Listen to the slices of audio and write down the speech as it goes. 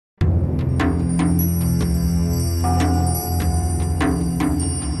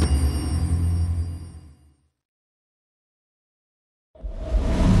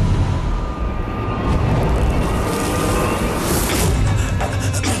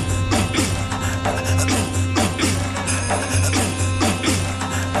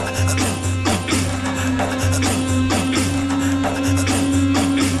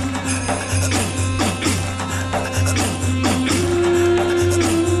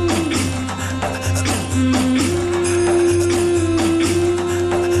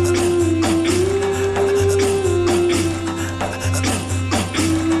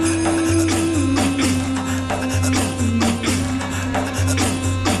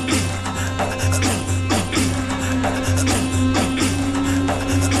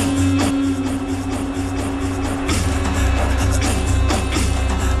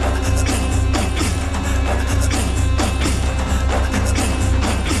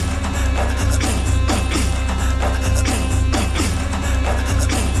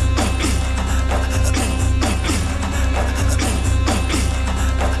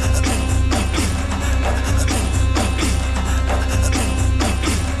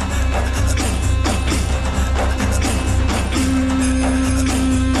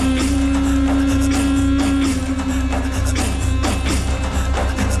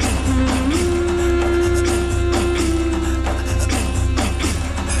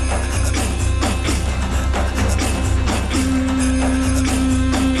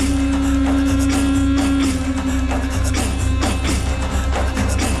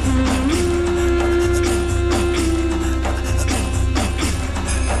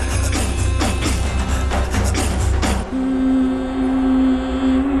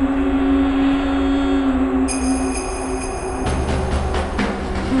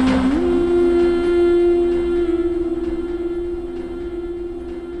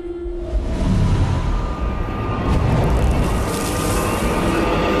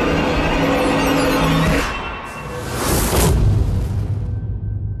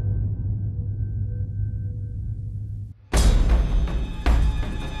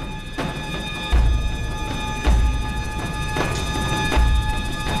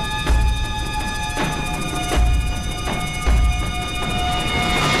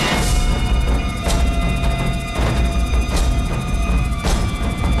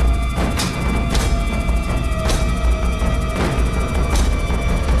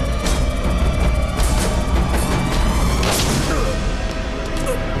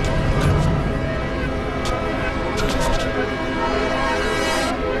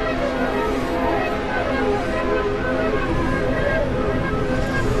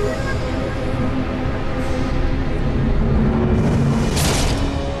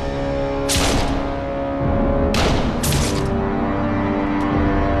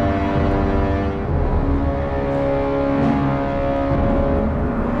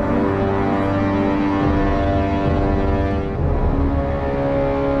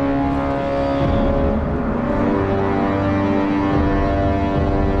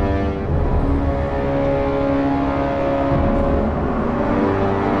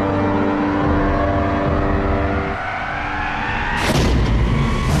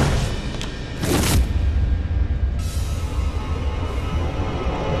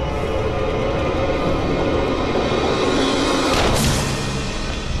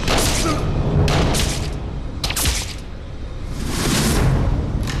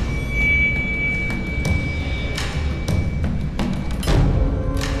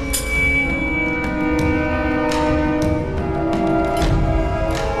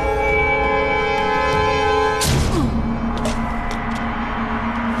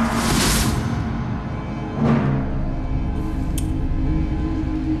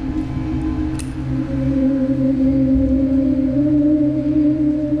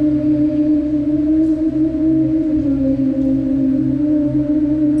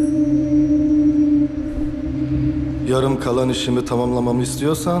kalan işimi tamamlamamı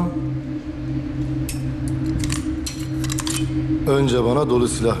istiyorsan... önce bana dolu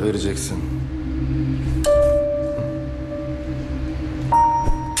silah vereceksin.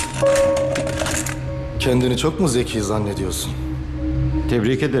 Kendini çok mu zeki zannediyorsun?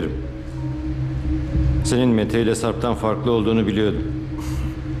 Tebrik ederim. Senin Mete ile Sarp'tan farklı olduğunu biliyordum.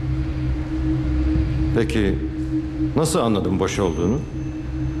 Peki nasıl anladın boş olduğunu?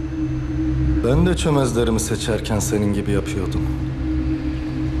 Ben de çömezlerimi seçerken senin gibi yapıyordum.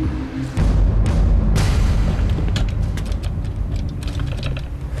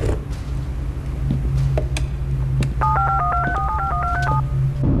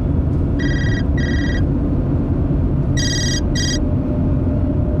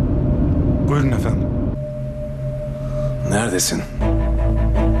 Buyurun efendim. Neredesin?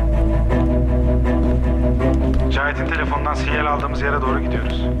 Cahit'in telefondan sinyal aldığımız yere doğru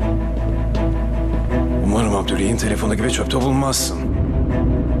gidiyoruz. Umarım Abdüley'in telefonu gibi çöpte bulunmazsın.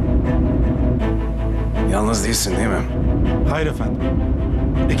 Yalnız değilsin değil mi? Hayır efendim.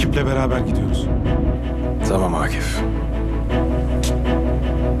 Ekiple beraber gidiyoruz. Tamam Akif.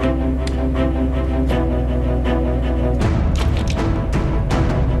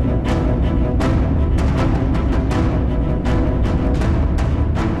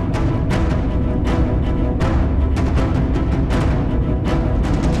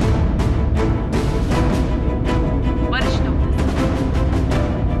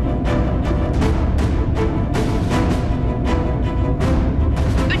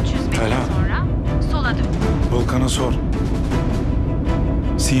 Volkan'a sor.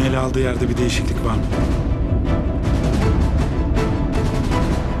 Sinyali aldığı yerde bir değişiklik var mı?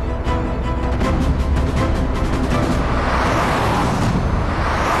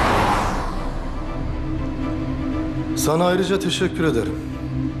 Sana ayrıca teşekkür ederim.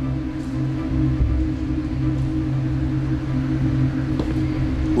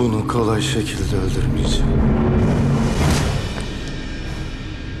 Bunu kolay şekilde öldürmeyeceğim.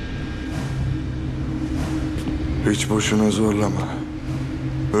 Hiç boşuna zorlama.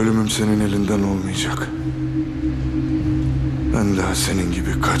 Ölümüm senin elinden olmayacak. Ben daha senin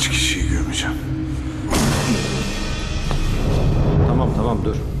gibi kaç kişiyi gömeceğim. Tamam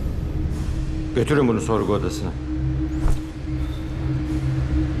dur. Götürün bunu sorgu odasına.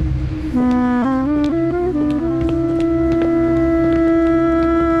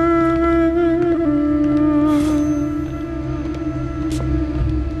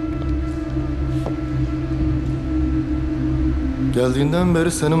 Geldiğinden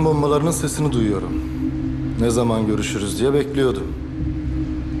beri senin bombalarının sesini duyuyorum. Ne zaman görüşürüz diye bekliyordum.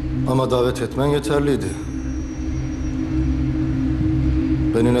 Ama davet etmen yeterliydi.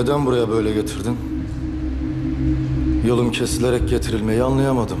 Beni neden buraya böyle getirdin? Yolum kesilerek getirilmeyi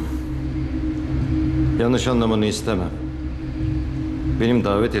anlayamadım. Yanlış anlamanı istemem. Benim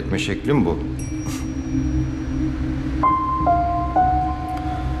davet etme şeklim bu.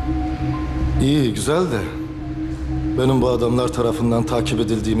 İyi, güzel de... benim bu adamlar tarafından takip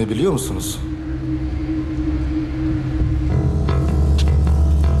edildiğimi biliyor musunuz?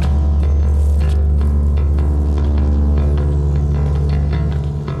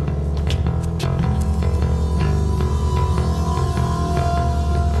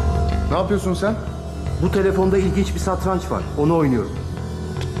 Ne yapıyorsun sen? Bu telefonda ilginç bir satranç var. Onu oynuyorum.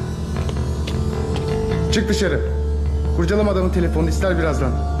 Çık dışarı. Kurcalama adamın telefonunu, ister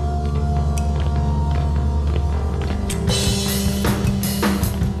birazdan.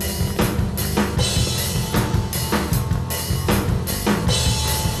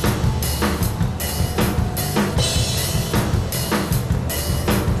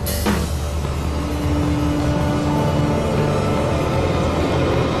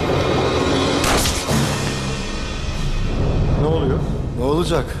 Ne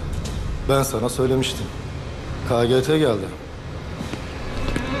olacak? Ben sana söylemiştim. KGT geldi.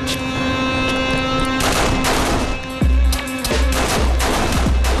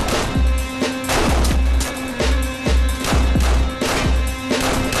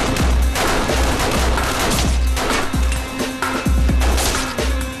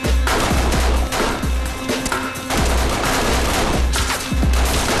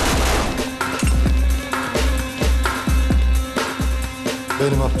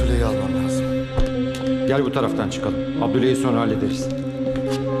 Benim Abdüley'i almam lazım. Gel bu taraftan çıkalım. Abdüley'i sonra hallederiz.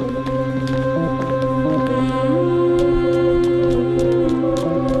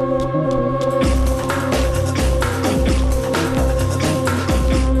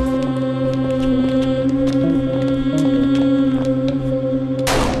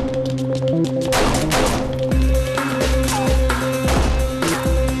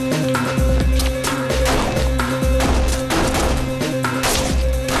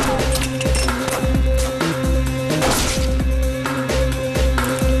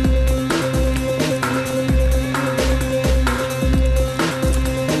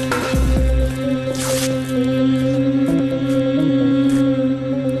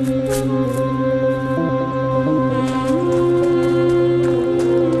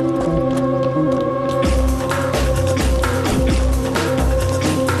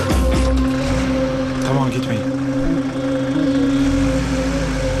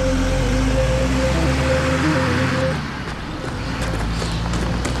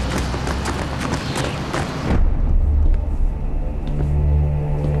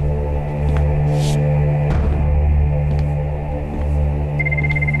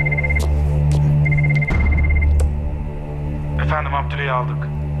 Abdüley'i aldık.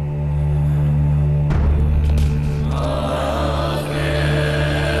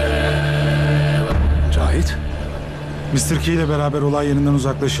 Cahit? Mr. Key ile beraber olay yerinden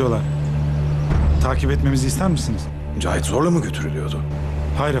uzaklaşıyorlar. Takip etmemizi ister misiniz? Cahit zorla mı götürülüyordu?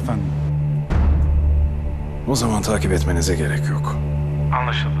 Hayır efendim. O zaman takip etmenize gerek yok.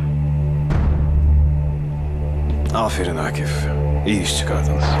 Anlaşıldı. Aferin Akif. İyi iş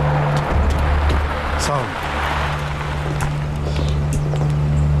çıkardınız. Sağ olun.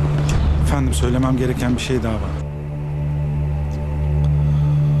 Efendim söylemem gereken bir şey daha var.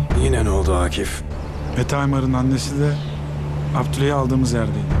 Yine ne oldu Akif? Mete Aymar'ın annesi de Abdüley'i aldığımız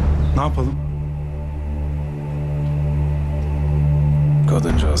yerdeydi. Ne yapalım?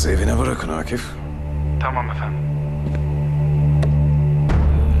 Kadıncağızı evine bırakın Akif. Tamam efendim.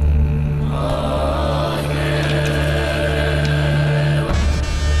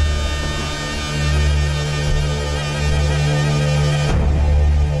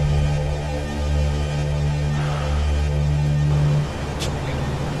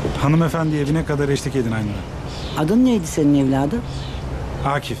 Hanımefendi evine kadar eşlik edin aynı. Adın neydi senin evladı?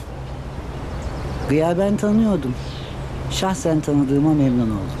 Akif. Güya ben tanıyordum. Şahsen tanıdığıma memnun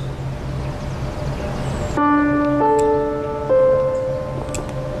oldum.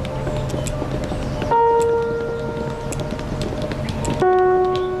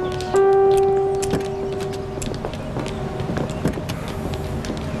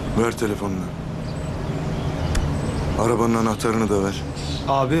 Ver telefonunu. Arabanın anahtarını da ver.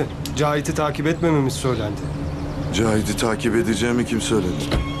 Abi, Cahit'i takip etmememiz söylendi. Cahit'i takip edeceğimi kim söyledi?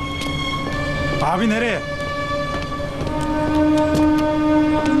 Abi nereye?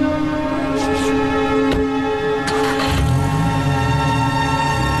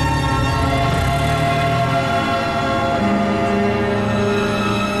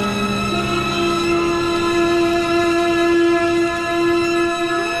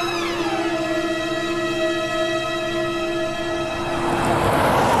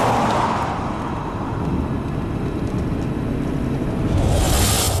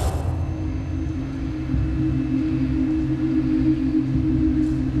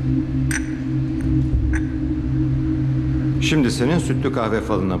 Şimdi senin sütlü kahve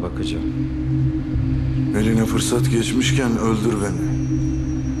falına bakacağım. Eline fırsat geçmişken öldür beni.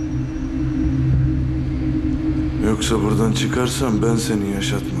 Yoksa buradan çıkarsam ben seni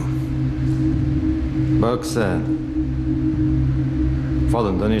yaşatmam. Bak sen.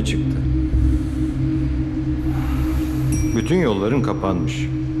 Falında ne çıktı? Bütün yolların kapanmış.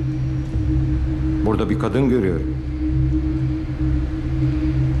 Burada bir kadın görüyorum.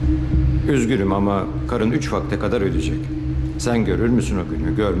 Üzgünüm ama karın 3 vakte kadar ölecek. Sen görür müsün o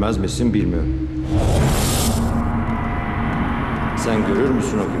günü, görmez misin bilmiyorum. Sen görür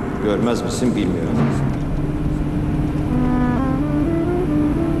müsün o günü, görmez misin bilmiyorum.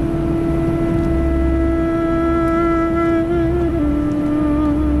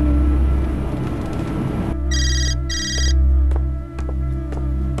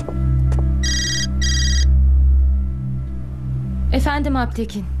 Efendim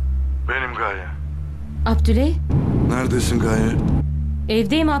Abtekin. Benim Gaye. Abdüley? Neredesin Gaye?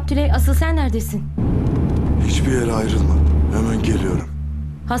 Evdeyim Abdüley. Asıl sen neredesin? Hiçbir yere ayrılma. Hemen geliyorum.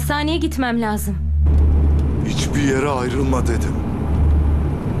 Hastaneye gitmem lazım. Hiçbir yere ayrılma dedim.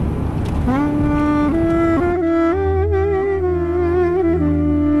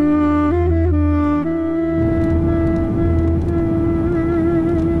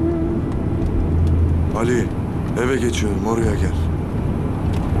 Ali, eve geçiyorum. Oraya gel.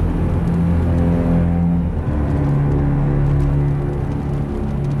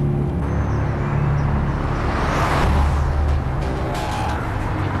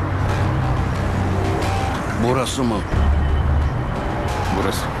 Burası mı?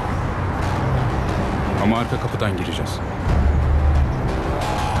 Burası. Ama arka kapıdan gireceğiz.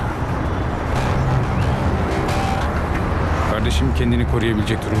 Kardeşim kendini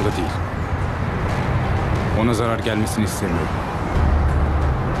koruyabilecek durumda değil. Ona zarar gelmesini istemiyorum.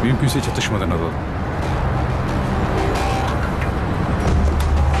 Mümkünse çatışmadan alalım.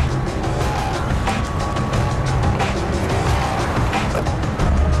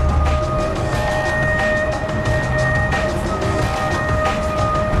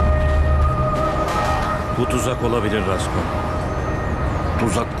 Bu tuzak olabilir Raskon.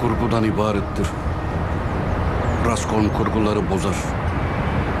 Tuzak kurgudan ibarettir. Raskon kurguları bozar.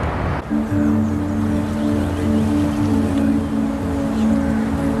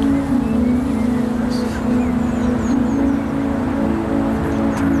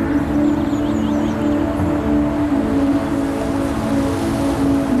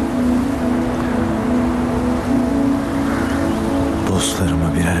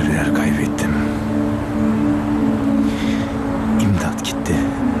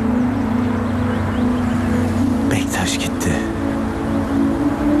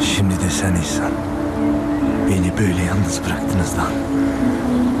 sen İhsan. Beni böyle yalnız bıraktınız lan.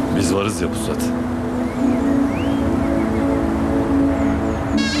 Biz varız ya Pusat.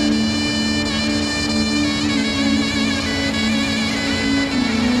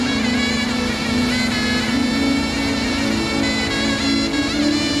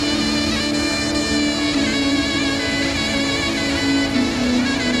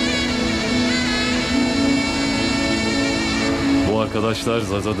 Arkadaşlar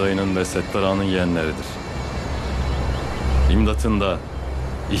Zaza dayının ve Settar Ağa'nın yeğenleridir. İmdat'ın da,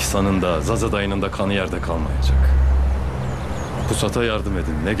 İhsan'ın da, Zaza dayının da kanı yerde kalmayacak. Pusat'a yardım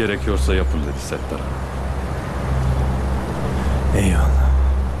edin, ne gerekiyorsa yapın dedi Settar Ağa. Eyvallah.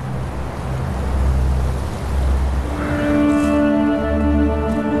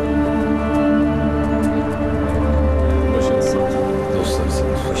 Başınız sağ olsun. Dostları sağ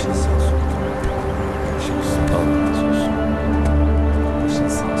olsun. Başınız sağ olsun. Başınız sağ olsun. Allah razı olsun.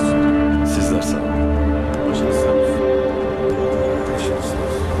 Başınız sağ olsun. Sizler sağ olun. Başınız sağ olsun. Başınız sağ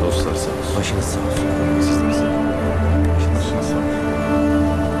olsun. Dostlar sağ olsun. Başınız sağ olsun. Sizler sağ olun. Başınız sağ olsun.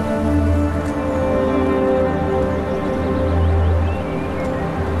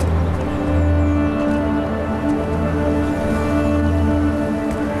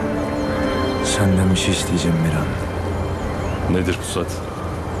 Senden bir şey isteyeceğim Miran. Nedir Pusat?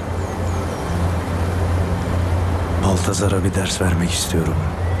 Baltazar'a bir ders vermek istiyorum.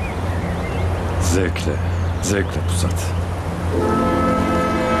 Zevkle, zevkle Pusat.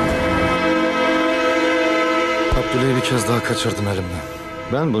 Abdüley'i bir kez daha kaçırdım elimden.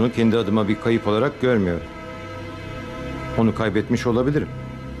 Ben bunu kendi adıma bir kayıp olarak görmüyorum. Onu kaybetmiş olabilirim.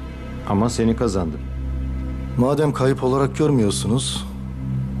 Ama seni kazandım. Madem kayıp olarak görmüyorsunuz,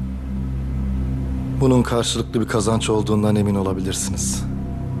 bunun karşılıklı bir kazanç olduğundan emin olabilirsiniz.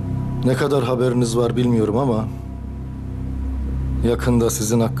 Ne kadar haberiniz var bilmiyorum ama yakında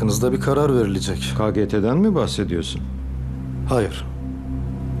sizin hakkınızda bir karar verilecek. KGT'den mi bahsediyorsun? Hayır.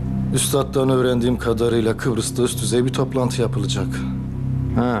 Üstad'dan öğrendiğim kadarıyla Kıbrıs'ta üst düzey bir toplantı yapılacak.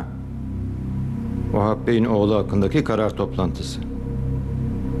 Ha. Vahap Bey'in oğlu hakkındaki karar toplantısı.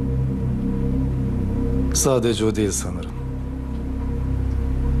 Sadece o değil sanırım.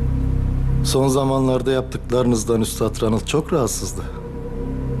 Son zamanlarda yaptıklarınızdan Üstad Ranıl çok rahatsızdı.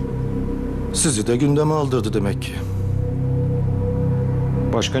 Sizi de gündeme aldırdı demek ki.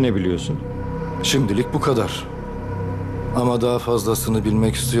 Başka ne biliyorsun? Şimdilik bu kadar. Ama daha fazlasını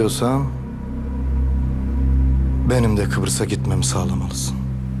bilmek istiyorsan benim de Kıbrıs'a gitmemi sağlamalısın.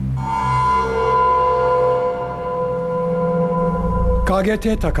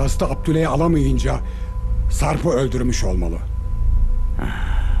 KGT takasta Abdüley'i alamayınca Sarp'ı öldürmüş olmalı.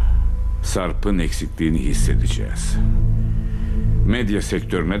 Sarp'ın eksikliğini hissedeceğiz. Medya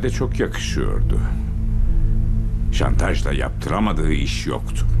sektörüne de çok yakışıyordu. Şantajla yaptıramadığı iş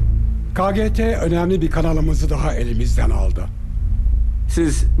yoktu. KGT önemli bir kanalımızı daha elimizden aldı.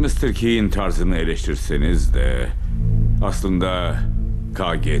 Siz Mr. Key'in tarzını eleştirseniz de aslında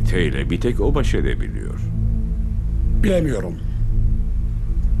KGT ile bir tek o baş edebiliyor. Bilemiyorum.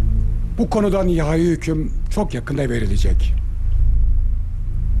 Bu konuda nihai hüküm çok yakında verilecek.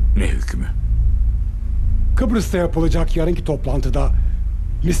 Ne hükmü? Kıbrıs'ta yapılacak yarınki toplantıda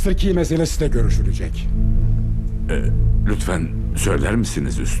Mr. Key meselesi de görüşülecek. Lütfen söyler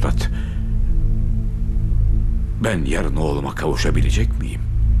misiniz üstad? Ben yarın oğluma kavuşabilecek miyim?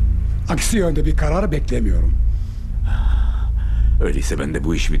 Aksi yönde bir karar beklemiyorum. Öyleyse ben de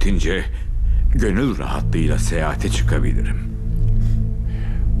bu iş bitince gönül rahatlığıyla seyahate çıkabilirim.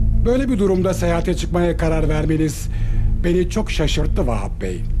 Böyle bir durumda seyahate çıkmaya karar vermeniz beni çok şaşırttı Vahap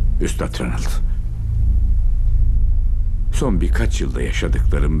Bey. Üstad Ranald, son birkaç yılda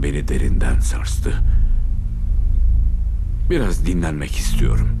yaşadıklarım beni derinden sarstı. Biraz dinlenmek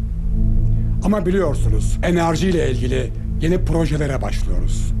istiyorum. Ama biliyorsunuz enerjiyle ilgili yeni projelere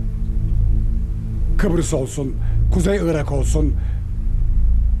başlıyoruz. Kıbrıs olsun, Kuzey Irak olsun.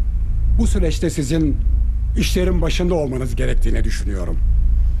 Bu süreçte sizin işlerin başında olmanız gerektiğini düşünüyorum.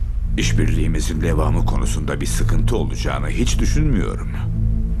 İşbirliğimizin devamı konusunda bir sıkıntı olacağını hiç düşünmüyorum.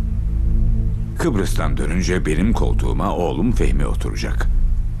 Kıbrıs'tan dönünce benim koltuğuma oğlum Fehmi oturacak.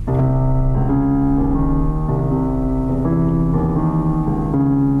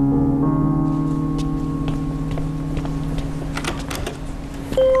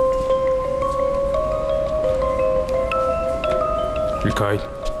 Mikail.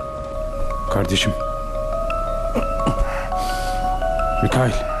 Kardeşim.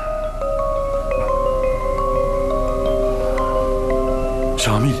 Mikail.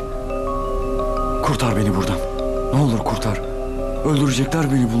 Şamil. Kurtar beni buradan. Ne olur kurtar.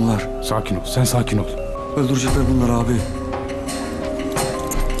 Öldürecekler beni bunlar. Sakin ol. Sen sakin ol. Öldürecekler bunlar abi.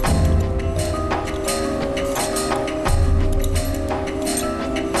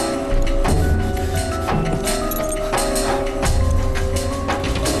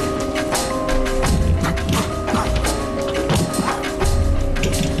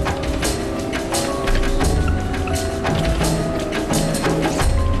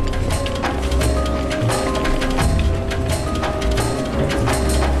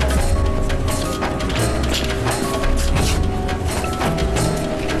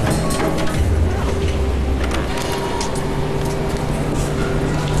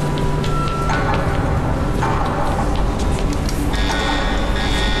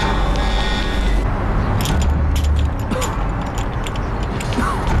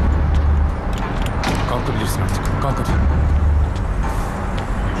 Kalk hadi.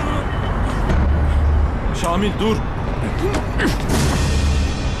 Şamil dur.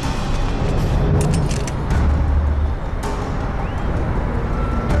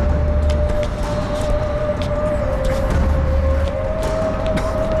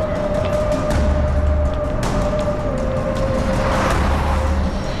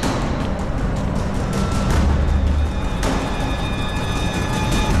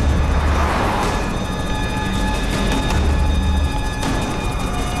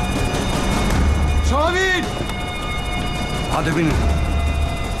 Hadi binin.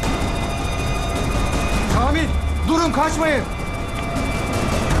 Kamil, durun kaçmayın.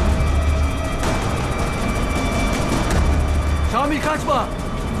 Kamil kaçma.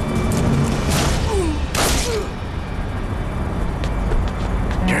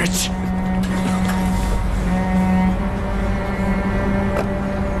 Geç.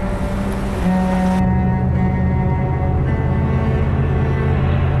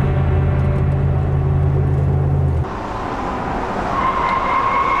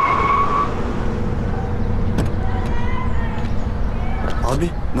 Abi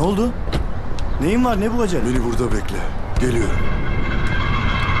ne oldu? Neyin var, ne bulacak? Beni burada bekle. Geliyorum.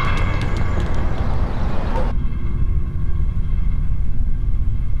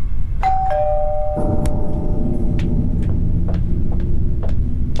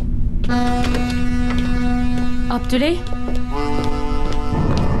 Abdüley.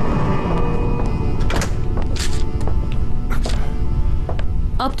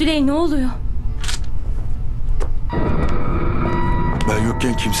 Abdüley ne oluyor? Ben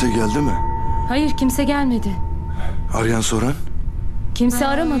yokken kimse geldi mi? Hayır kimse gelmedi. Arayan soran? Kimse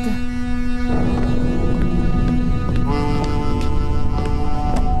aramadı.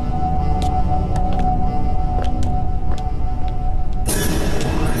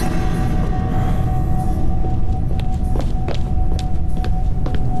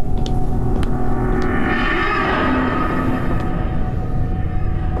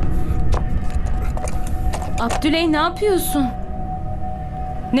 Abdüley ne yapıyorsun?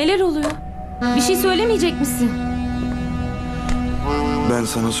 Neler oluyor? Bir şey söylemeyecek misin? Ben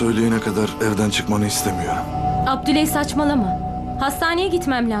sana söyleyene kadar evden çıkmanı istemiyorum. Abdüley saçmalama. Hastaneye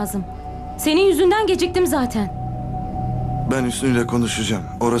gitmem lazım. Senin yüzünden geciktim zaten. Ben Hüsnü'yle konuşacağım.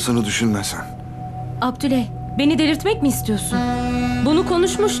 Orasını düşünme sen. Abdüley, beni delirtmek mi istiyorsun? Bunu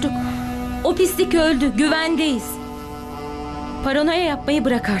konuşmuştuk. O pislik öldü, güvendeyiz. Paranoya yapmayı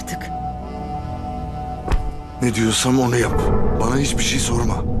bırak artık. Ne diyorsam onu yap. Bana hiçbir şey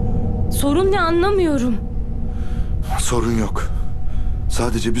sorma. Sorun ne anlamıyorum. Sorun yok.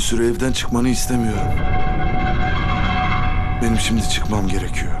 Sadece bir süre evden çıkmanı istemiyorum. Benim şimdi çıkmam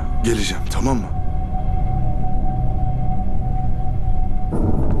gerekiyor. Geleceğim, tamam mı?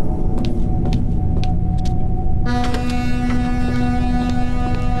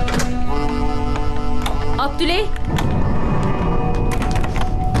 Abdüley!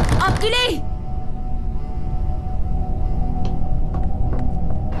 Abdüley!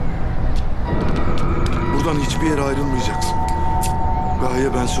 Buradan hiçbir yere ayrılmayacaksın.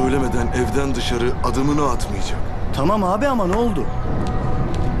 Gaye ben söylemeden evden dışarı adımını atmayacak. Tamam abi ama ne oldu?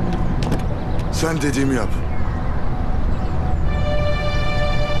 Sen dediğimi yap.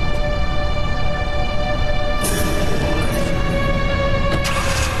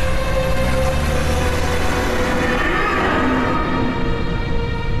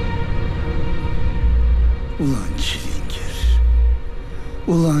 Ulan çilingir.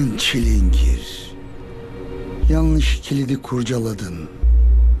 Ulan çilingir. Yanlış kilidi kurcaladın.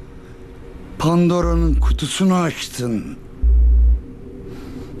 Pandora'nın kutusunu açtın.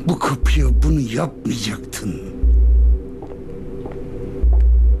 Bu kapıya bunu yapmayacaktın.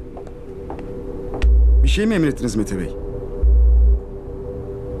 Bir şey mi emrettiniz Mete Bey?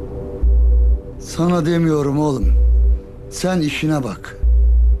 Sana demiyorum oğlum. Sen işine bak.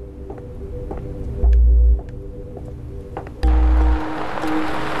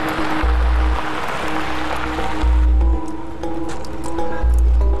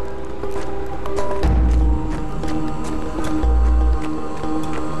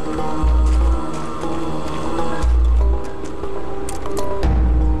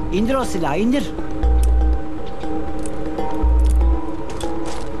 İndir o silahı, indir.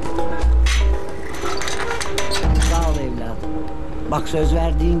 Sağ ol evladım. Bak söz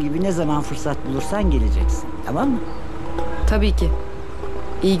verdiğin gibi ne zaman fırsat bulursan geleceksin. Tamam mı? Tabii ki.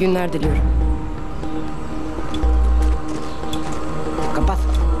 İyi günler diliyorum. Kapat.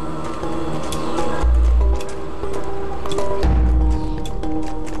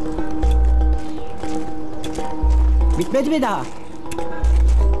 Bitmedi mi daha?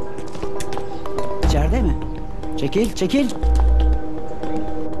 İçeride mi? Çekil, çekil.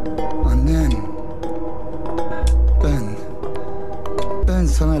 Annem. Ben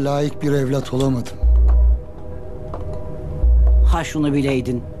sana layık bir evlat olamadım. Ha şunu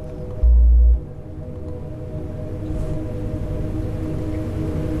bileydin.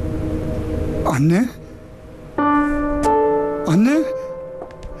 Anne? Anne?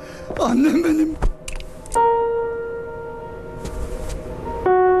 Annem benim.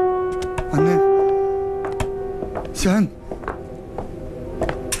 Anne.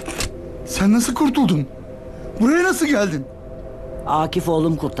 Sen nasıl kurtuldun? Buraya nasıl geldin? Akif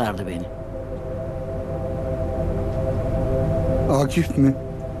oğlum kurtardı beni. Akif mi?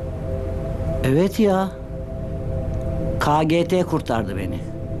 Evet ya. KGT kurtardı beni.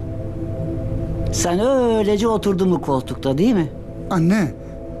 Sen öylece oturdun bu koltukta değil mi? Anne.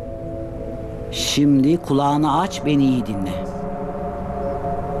 Şimdi kulağını aç, beni iyi dinle.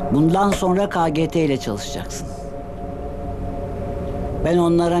 Bundan sonra KGT ile çalışacaksın. Ben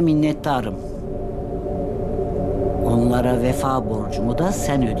onlara minnettarım. Onlara vefa borcumu da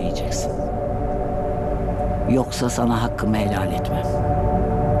sen ödeyeceksin. Yoksa sana hakkımı helal etmem.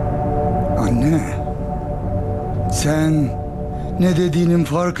 Anne. Sen ne dediğinin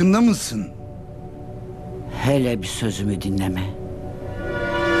farkında mısın? Hele bir sözümü dinleme.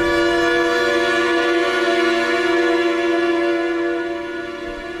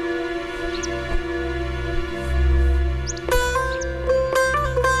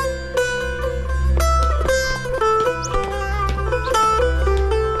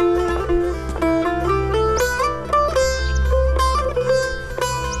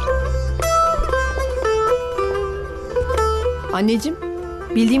 Anneciğim,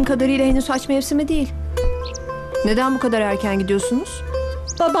 bildiğim kadarıyla henüz haç mevsimi değil. Neden bu kadar erken gidiyorsunuz?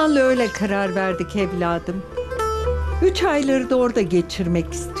 Babanla öyle karar verdik evladım. 3 ayları da orada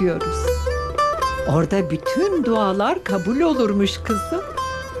geçirmek istiyoruz. Orada bütün dualar kabul olurmuş kızım.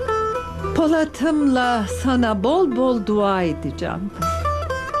 Polat'ımla sana bol bol dua edeceğim.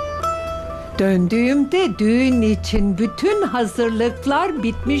 Döndüğümde düğün için bütün hazırlıklar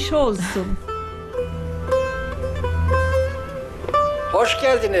bitmiş olsun. Hoş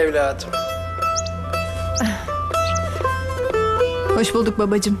geldin evladım. Hoş bulduk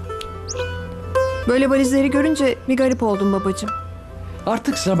babacığım. Böyle valizleri görünce bir garip oldum babacığım.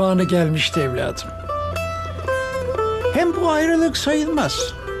 Artık zamanı gelmişti evladım. Hem bu ayrılık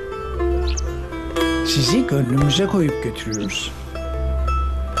sayılmaz. Sizi gönlümüze koyup götürüyoruz.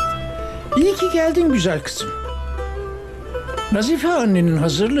 İyi ki geldin güzel kızım. Nazife annenin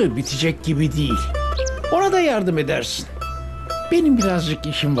hazırlığı bitecek gibi değil. Ona da yardım edersin. Benim birazcık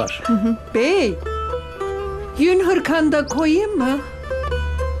işim var. Bey, yün hırkanda koyayım mı?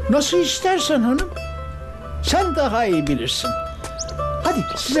 Nasıl istersen hanım. Sen daha iyi bilirsin. Hadi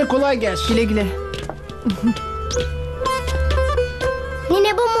size kolay gelsin. Güle güle.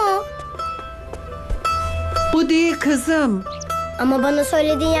 Nine bu mu? Bu değil kızım. Ama bana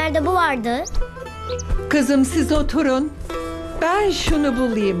söylediğin yerde bu vardı. Kızım siz oturun. Ben şunu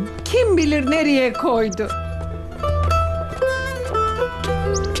bulayım. Kim bilir nereye koydu.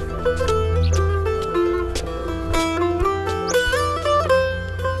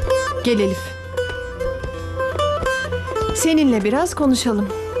 Gel Elif. Seninle biraz konuşalım.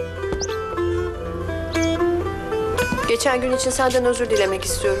 Geçen gün için senden özür dilemek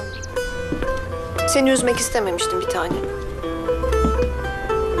istiyorum. Seni üzmek istememiştim bir tane.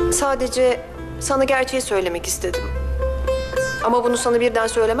 Sadece sana gerçeği söylemek istedim. Ama bunu sana birden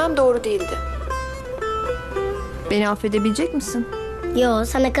söylemem doğru değildi. Beni affedebilecek misin? Yo,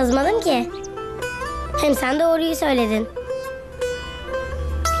 sana kızmadım ki. Hem sen doğruyu söyledin.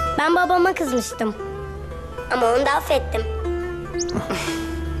 Ben babama kızmıştım. Ama onu da affettim.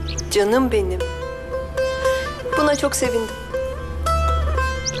 Canım benim. Buna çok sevindim.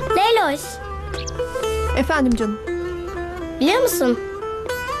 Leyloş. Efendim canım. Biliyor musun?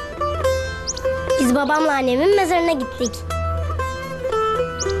 Biz babamla annemin mezarına gittik.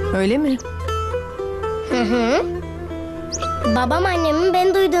 Öyle mi? Hı hı. Babam annemin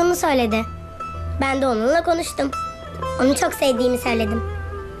beni duyduğunu söyledi. Ben de onunla konuştum. Onu çok sevdiğimi söyledim.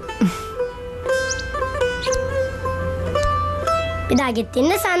 Bir daha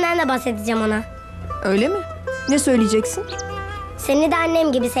gittiğimde senden de bahsedeceğim ona. Öyle mi? Ne söyleyeceksin? Seni de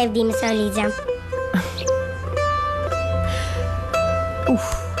annem gibi sevdiğimi söyleyeceğim.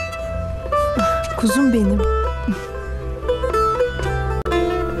 Uf. Kuzum benim.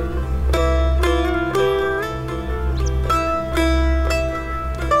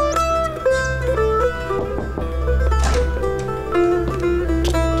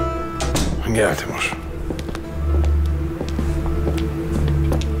 Gel Timur.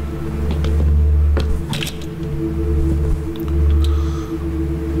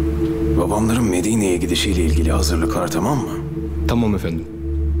 gidişiyle ilgili hazırlıklar tamam mı? Tamam efendim.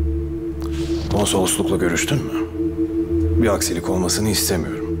 Konsoloslukla görüştün mü? Bir aksilik olmasını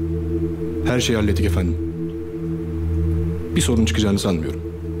istemiyorum. Her şeyi hallettik efendim. Bir sorun çıkacağını sanmıyorum.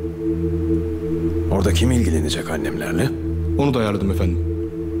 Orada kim ilgilenecek annemlerle? Onu da ayarladım efendim.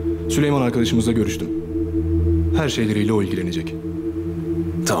 Süleyman arkadaşımızla görüştüm. Her şeyleriyle o ilgilenecek.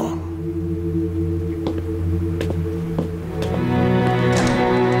 Tamam.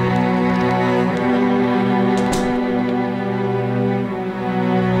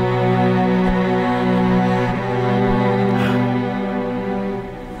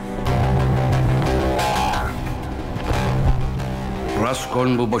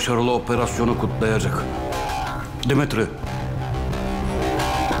 Raskon bu başarılı operasyonu kutlayacak. Dimitri.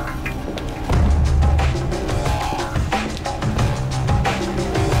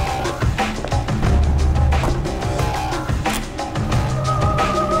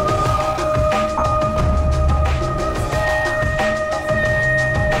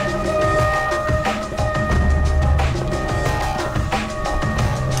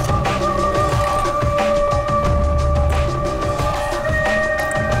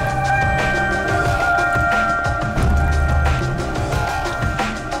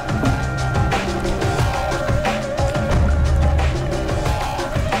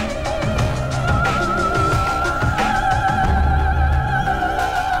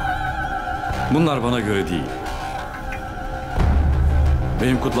 Bunlar bana göre değil.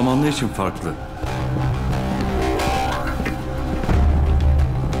 Benim kutlamam ne için farklı?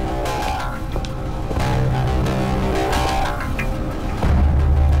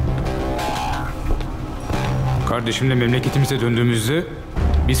 Kardeşimle memleketimize döndüğümüzde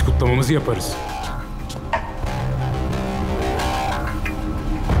biz kutlamamızı yaparız.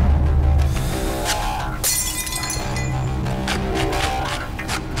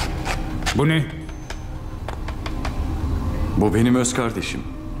 Bu ne? Bu benim öz kardeşim.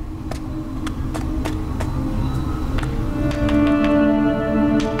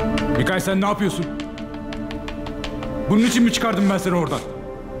 Mikail sen ne yapıyorsun? Bunun için mi çıkardım ben seni oradan?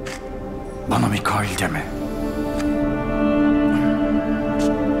 Bana Mikail deme.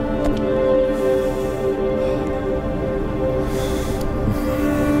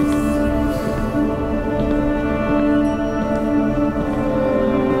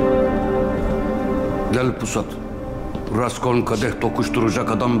 Gel Pusat. Raskon kadeh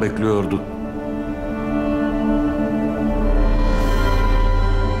tokuşturacak adam bekliyordu.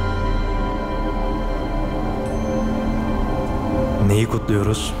 Neyi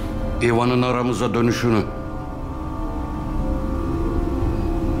kutluyoruz? İvan'ın aramıza dönüşünü.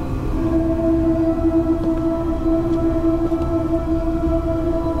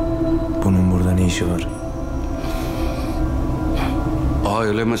 Bunun burada ne işi var?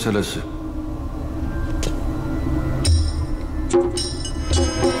 Aile meselesi.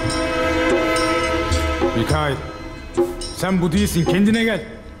 Mikail, sen bu değilsin. Kendine gel.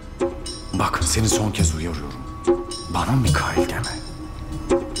 Bak seni son kez uyarıyorum. Bana Mikail deme.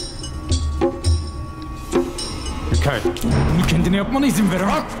 Mikail, bunu kendine yapmana izin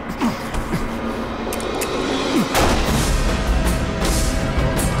veremem.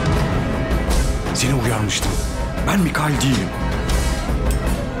 Seni uyarmıştım. Ben Mikail değilim.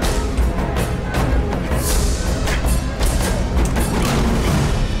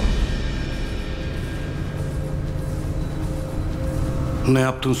 Ne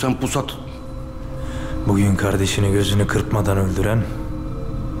yaptın sen Pusat? Bugün kardeşini gözünü kırpmadan öldüren,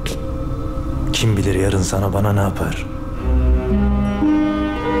 kim bilir yarın sana bana ne yapar?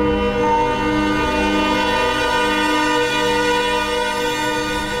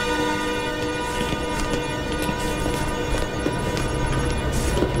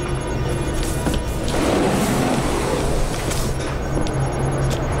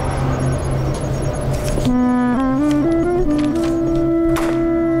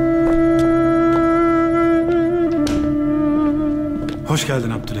 Hoş geldin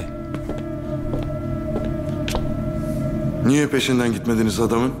Abdüley. Niye peşinden gitmediniz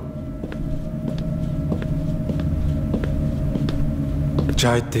adamın?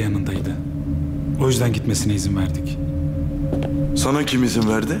 Cahit de yanındaydı. O yüzden gitmesine izin verdik. Sana kim izin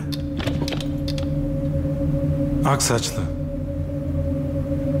verdi? Aksaçlı.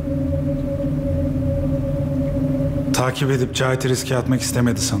 Takip edip Cahit'i riske atmak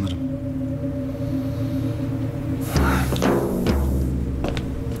istemedi sanırım.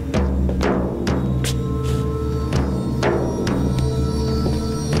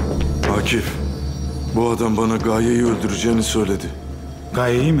 Akif, bu adam bana Gaye'yi öldüreceğini söyledi.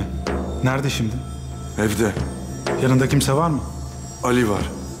 Gaye iyi mi? Nerede şimdi? Evde. Yanında kimse var mı? Ali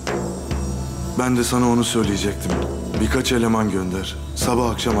var. Ben de sana onu söyleyecektim. Birkaç eleman gönder.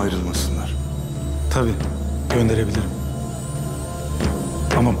 Sabah akşam ayrılmasınlar. Tabii, gönderebilirim.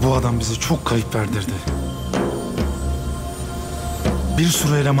 Ama bu adam bize çok kayıp verdirdi. Bir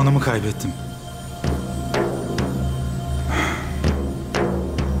sürü elemanımı kaybettim.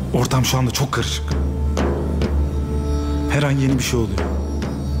 Ortam şu anda çok karışık. Her an yeni bir şey oluyor.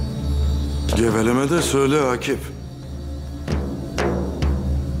 Geveleme de söyle Akif.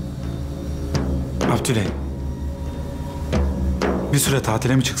 Abdüley, bir süre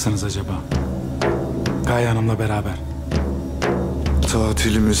tatile mi çıksanız acaba? Gaye Hanım'la beraber.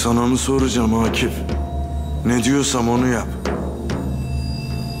 Tatilimi sana mı soracağım Akif? Ne diyorsam onu yap.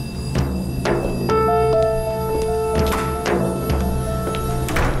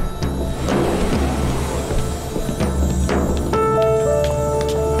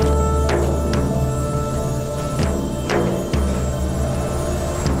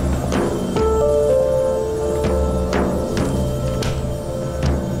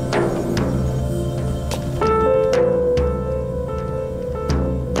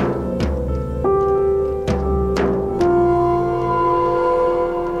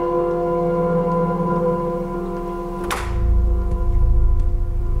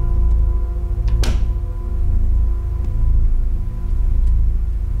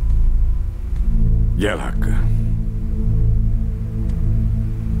 Gel Hakkı.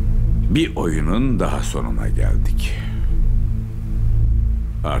 Bir oyunun daha sonuna geldik.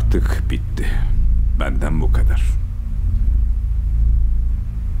 Artık bitti. Benden bu kadar.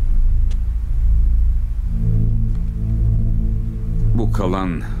 Bu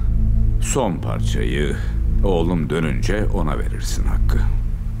kalan son parçayı oğlum dönünce ona verirsin Hakkı.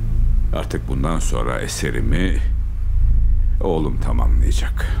 Artık bundan sonra eserimi oğlum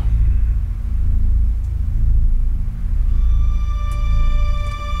tamamlayacak.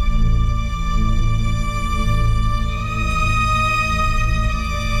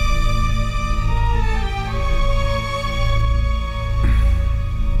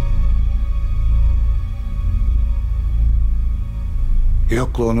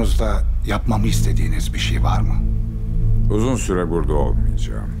 Yokluğunuzda yapmamı istediğiniz bir şey var mı? Uzun süre burada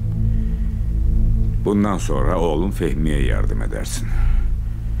olmayacağım. Bundan sonra oğlum Fehmi'ye yardım edersin.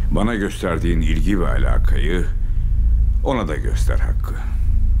 Bana gösterdiğin ilgi ve alakayı ona da göster Hakkı.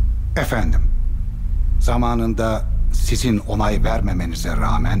 Efendim, zamanında sizin onay vermemenize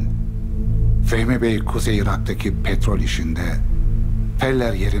rağmen Fehmi Bey Kuzey Irak'taki petrol işinde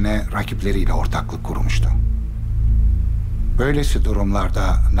Feller yerine rakipleriyle ortaklık kurmuştu. Böylesi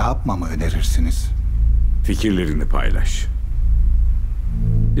durumlarda ne yapmamı önerirsiniz? Fikirlerini paylaş.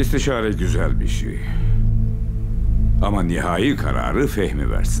 İstişare güzel bir şey. Ama nihai kararı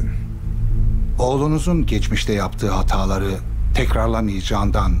Fehmi versin. Oğlunuzun geçmişte yaptığı hataları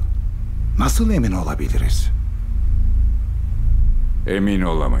tekrarlamayacağından nasıl emin olabiliriz? Emin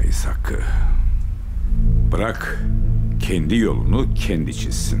olamayız Hakkı. Bırak kendi yolunu kendi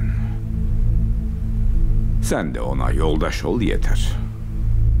çizsin. Sen de ona yoldaş ol yeter.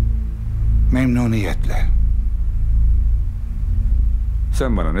 Memnuniyetle.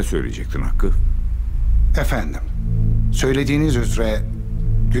 Sen bana ne söyleyecektin Hakkı? Efendim, söylediğiniz üzere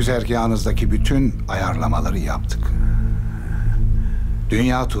güzergahınızdaki bütün ayarlamaları yaptık.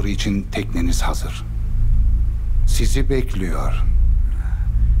 Dünya turu için tekneniz hazır. Sizi bekliyor.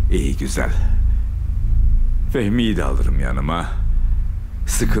 İyi güzel. Fehmi'yi de alırım yanıma.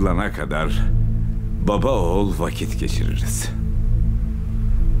 Sıkılana kadar baba oğul vakit geçiririz.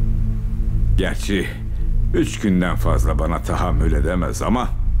 Gerçi 3 günden fazla bana tahammül edemez ama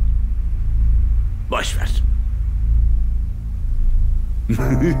boş ver.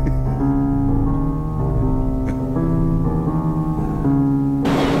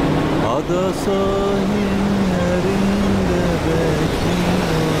 Ada sahillerinde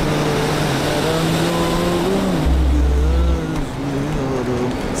bekliyorum, her an yolun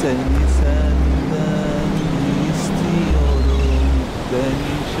gözlüyorum. Seni senden istiyorum, ben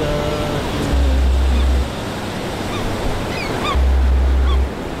işaret.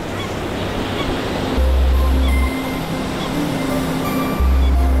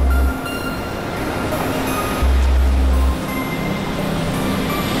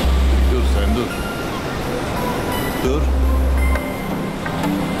 Dur.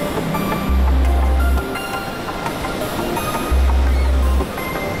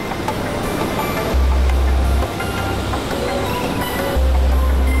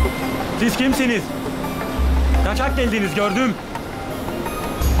 Siz kimsiniz? Kaçak geldiniz gördüm.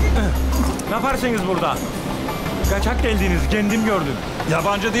 Ne yaparsınız burada? Kaçak geldiniz kendim gördüm.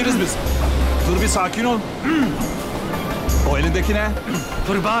 Yabancı değiliz biz. Dur bir sakin ol. O elindeki ne?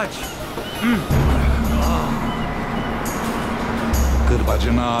 Fırbaç.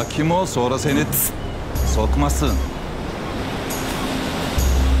 Kırbacına hakim ol, sonra seni sokmasın.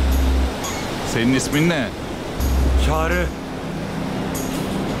 Senin ismin ne? Çağrı.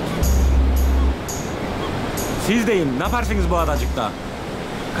 Siz deyin, ne yaparsınız bu adacıkta?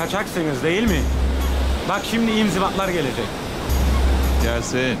 Kaçaksınız değil mi? Bak şimdi imzivatlar gelecek.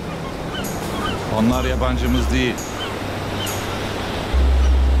 Gelsin. Onlar yabancımız değil.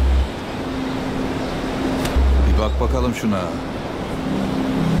 Bir bak bakalım şuna.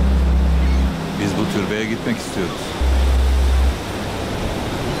 Biz bu türbeye gitmek istiyoruz.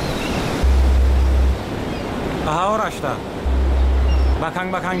 Aha uğraşta.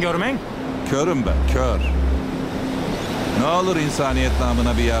 Bakan görmen. Körüm ben, kör. Ne olur insaniyet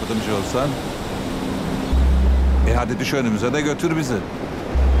namına bir yardımcı olsan. Hadi düş önümüze de götür bizi.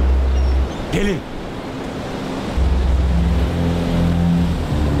 Gelin.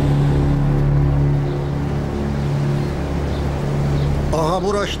 Aha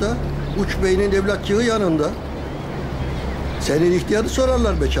Muraş'ta Uç Bey'in evlatçığı yanında. Senin ihtiyarı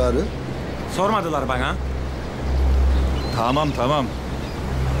sorarlar be Çağrı. Sormadılar bana. Tamam.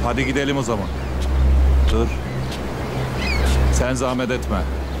 Hadi gidelim o zaman. Dur. Sen zahmet etme.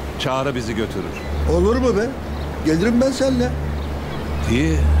 Çağrı bizi götürür. Olur mu be? Gelirim ben seninle.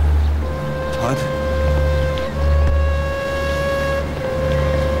 İyi. Hadi.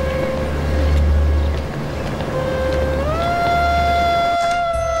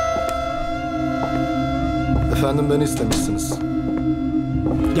 Efendim beni istemişsiniz.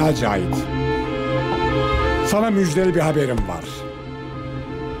 Gel Cahit. Sana müjdeli bir haberim var.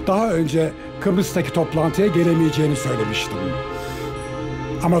 Daha önce Kıbrıs'taki toplantıya gelemeyeceğini söylemiştim.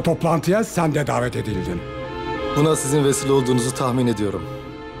 Ama toplantıya sen de davet edildin. Buna sizin vesile olduğunuzu tahmin ediyorum.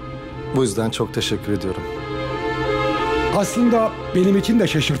 Bu yüzden çok teşekkür ediyorum. Aslında benim için de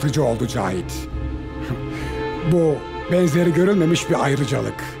şaşırtıcı oldu Cahit. Bu benzeri görülmemiş bir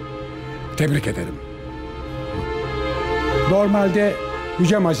ayrıcalık. Tebrik ederim. Normalde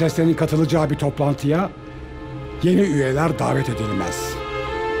Yüce Majeste'nin katılacağı bir toplantıya yeni üyeler davet edilmez.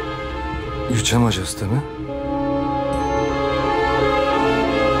 Yüce Majeste mi?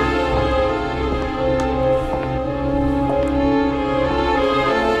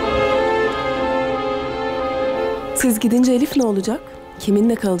 Siz gidince Elif ne olacak?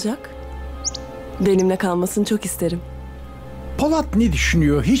 Kiminle kalacak? Benimle kalmasını çok isterim. Polat ne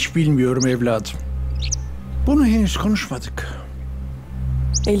düşünüyor hiç bilmiyorum evladım. Bunu henüz konuşmadık.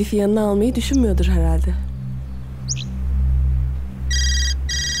 Elif'i yanına almayı düşünmüyordur herhalde.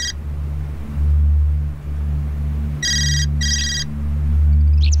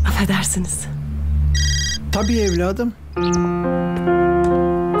 Affedersiniz. Tabii evladım.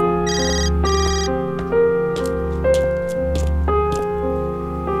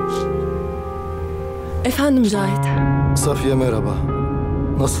 Efendim Cahit. Safiye merhaba.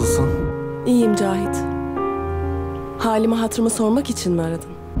 Nasılsın? İyiyim Cahit. Halimi hatırımı sormak için mi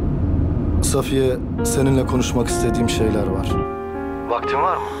aradın? Safiye, seninle konuşmak istediğim şeyler var. Vaktin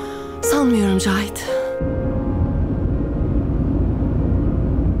var mı? Sanmıyorum Cahit.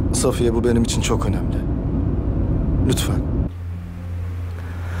 Safiye, bu benim için çok önemli. Lütfen.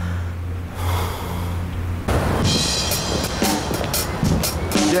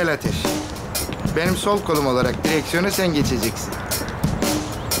 Gel Ateş. Benim sol kolum olarak direksiyona sen geçeceksin.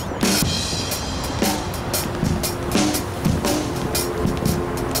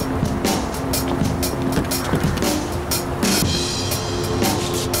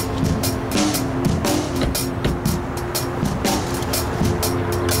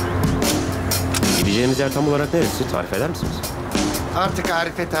 Gideceğimiz yer tam olarak neresi? Tarif eder misiniz? Artık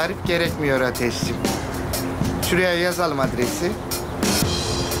Arif'e tarif gerekmiyor Ateşciğim. Şuraya yazalım adresi.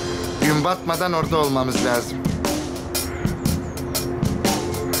 Gün batmadan orada olmamız lazım.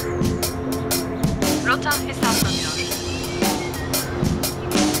 Rota hesaplanıyor.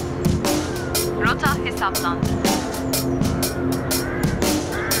 Rota hesaplandı.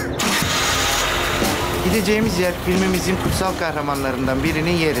 Gideceğimiz yer filmimizin kutsal kahramanlarından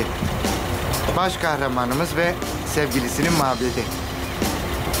birinin yeri. Baş kahramanımız ve sevgilisinin mabedi.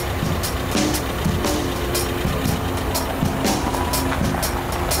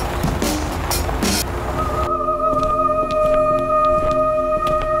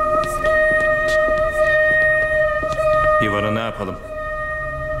 İvan'ı ne yapalım?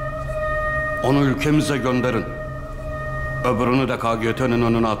 Onu ülkemize gönderin. Öbürünü de KGT'nin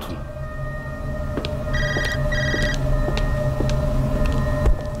önüne atın.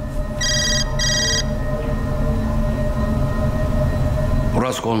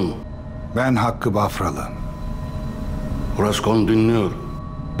 Raskon. Ben Hakkı Bafralı. Raskon dinliyor.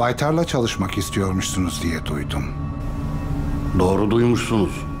 Baytar'la çalışmak istiyormuşsunuz diye duydum. Doğru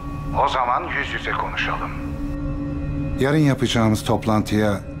duymuşsunuz. O zaman yüz yüze konuşalım. Yarın yapacağımız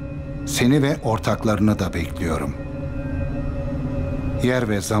toplantıya seni ve ortaklarını da bekliyorum. Yer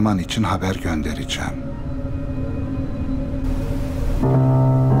ve zaman için haber göndereceğim.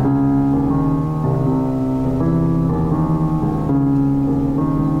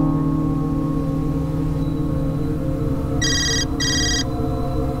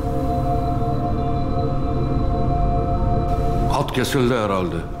 Hat kesildi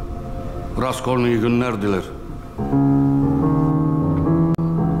herhalde. Raskolnikov iyi günler diler.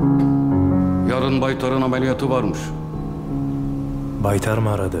 Yarın Baytar'ın ameliyatı varmış. Baytar mı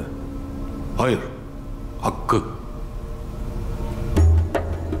aradı? Hayır. Hakkı.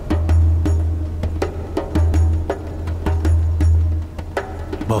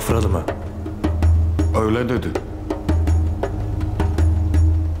 Bafralı mı? Öyle dedi.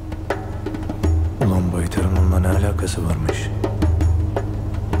 Ulan Baytar'ın onunla ne alakası varmış?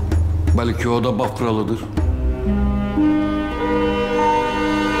 Belki o da Bafralıdır.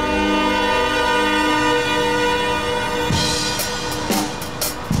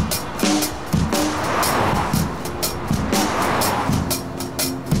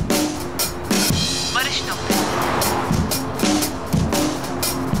 Barış noktası.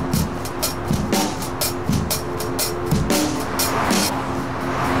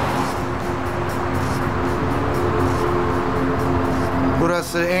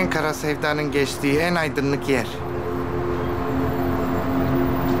 Burası en kara sevdanın geçtiği en aydınlık yer.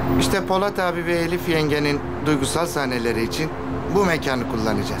 İşte Polat abi ve Elif yengenin duygusal sahneleri için bu mekanı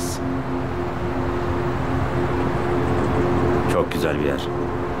kullanacağız. Çok güzel bir yer.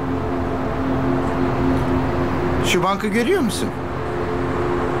 Şu bankı görüyor musun?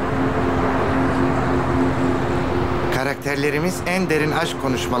 Karakterlerimiz en derin aşk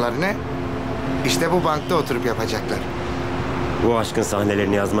konuşmalarını işte bu bankta oturup yapacaklar. Bu aşkın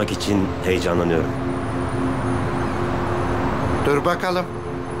sahnelerini yazmak için heyecanlanıyorum. Dur bakalım.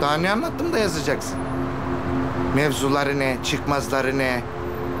 Daha ne anlattım da yazacaksın? Mevzuları ne, çıkmazları ne?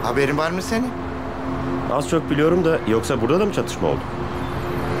 Haberin var mı senin? Az çok biliyorum da yoksa burada da mı çatışma oldu?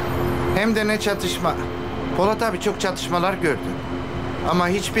 Hem de ne çatışma. Polat abi çok çatışmalar gördü. Ama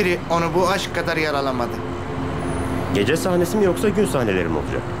hiçbiri onu bu aşk kadar yaralamadı. Gece sahnesi mi yoksa gün sahneleri mi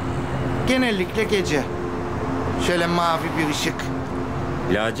olacak? Genellikle gece. Şöyle mavi bir ışık.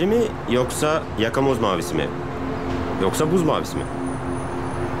 Laci mi yoksa yakamoz mavisi mi? Yoksa buz mavisi mi?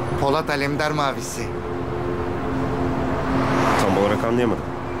 Polat Alemdar mavisi. Tam olarak anlayamadım.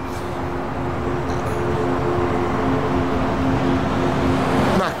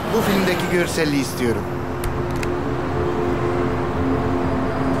 Bak bu filmdeki görselliği istiyorum.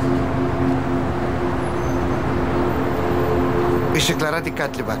 Işıklara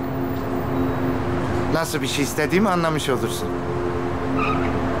dikkatli bak. Nasıl bir şey istediğimi anlamış olursun.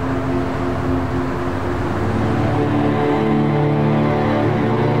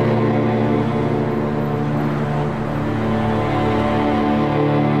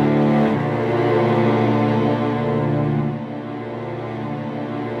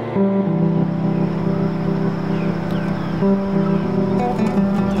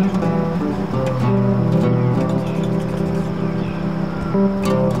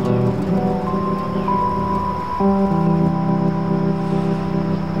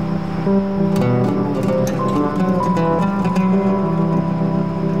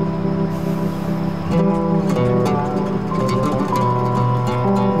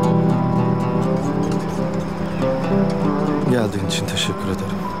 Geldiğin için teşekkür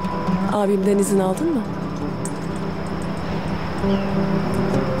ederim. Abimden izin aldın mı?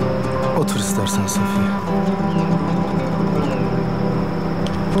 Otur istersen Safiye.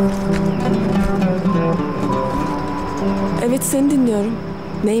 Evet, seni dinliyorum.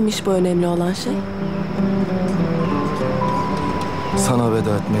 Neymiş bu önemli olan şey? Sana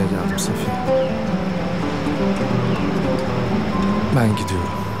veda etmeye geldim Safiye. Ben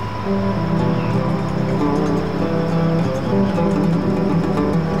gidiyorum.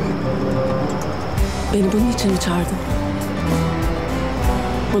 Beni bunun için mi çağırdın?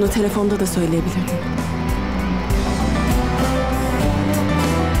 Bunu telefonda da söyleyebilirdin.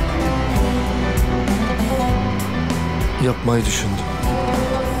 Yapmayı düşündüm.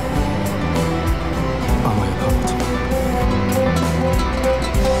 Ama yapamadım.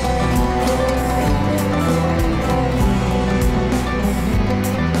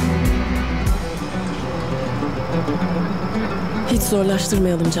 Hiç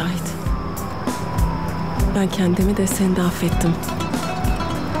zorlaştırmayalım Cahit. Ben kendimi de seni de affettim.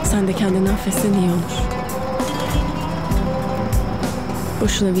 Sen de kendini affetsen iyi olur.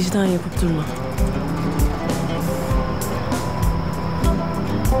 Boşuna vicdan yapıp durma.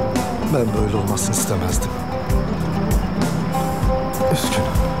 Ben böyle olmasını istemezdim. Üzgünüm.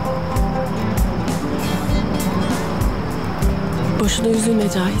 Boşuna üzülme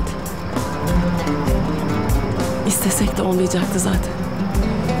Cahit. İstesek de olmayacaktı zaten.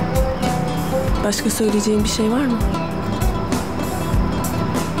 Başka söyleyeceğin bir şey var mı?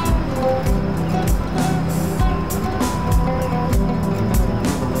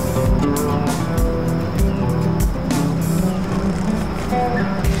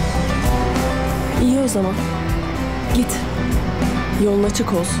 İyi o zaman. Git. Yolun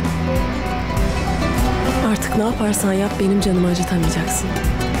açık olsun. Artık ne yaparsan yap benim canımı acıtamayacaksın.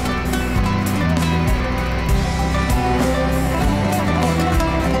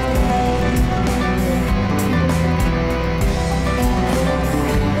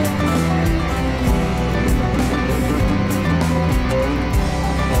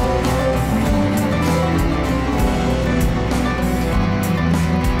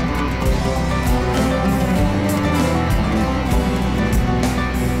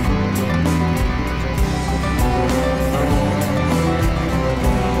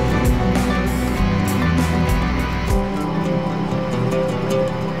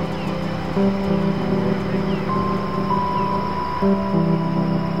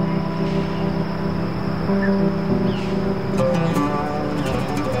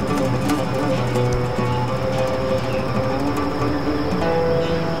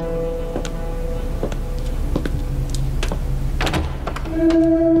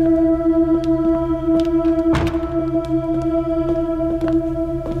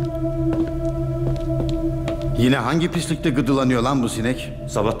 Yine hangi pislikte gıdılanıyor lan bu sinek?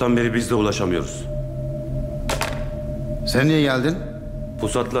 Sabahtan beri biz de ulaşamıyoruz. Sen niye geldin?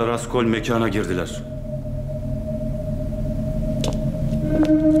 Pusat'la Raskol mekana girdiler.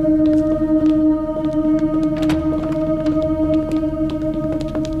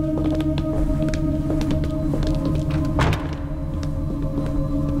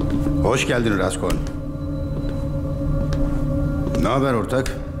 Hoş geldin Raskol. Ne haber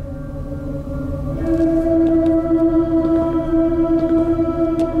ortak?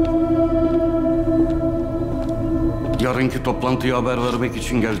 Yarınki toplantıya haber vermek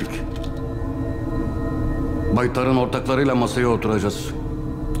için geldik. Baytar'ın ortaklarıyla masaya oturacağız.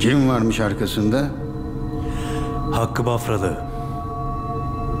 Kim varmış arkasında? Hakkı Bafralı.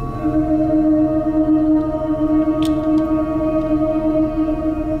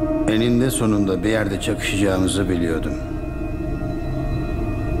 Eninde sonunda bir yerde çakışacağımızı biliyordum.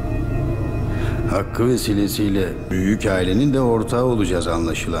 Hakkı vesilesiyle büyük ailenin de ortağı olacağız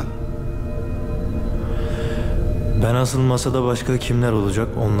anlaşılan. Ben asıl masada başka kimler olacak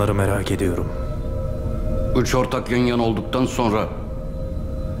onları merak ediyorum. 3 ortak yan yana olduktan sonra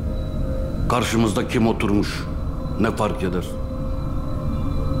karşımızda kim oturmuş ne fark eder?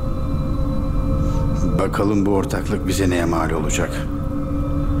 Bakalım bu ortaklık bize neye mal olacak?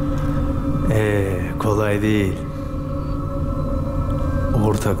 Kolay değil.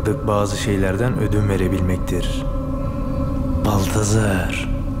 Ortaklık bazı şeylerden ödün verebilmektir. Baltazar.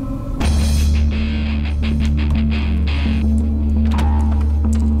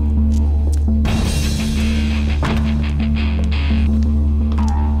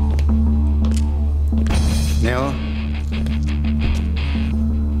 Ne o?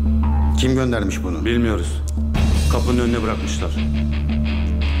 Kim göndermiş bunu? Bilmiyoruz. Kapının önüne bırakmışlar.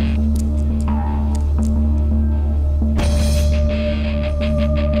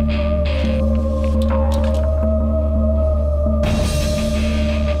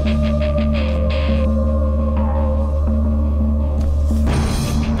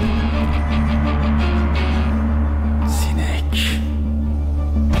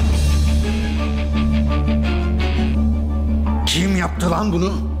 Kim yaptı lan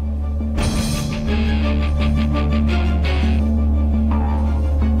bunu?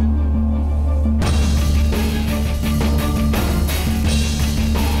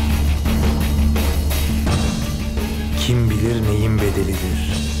 Kim bilir neyin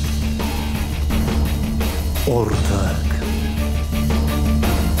bedelidir? Ortak.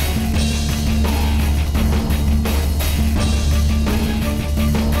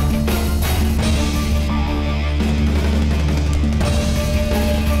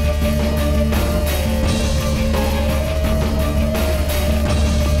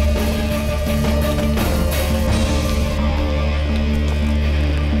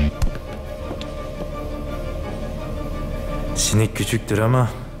 Sinek küçüktür ama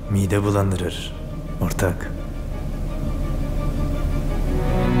mide bulandırır. Ortak.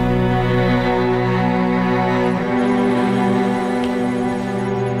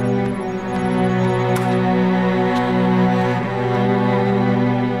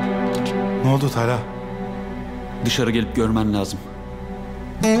 dışarı gelip görmen lazım.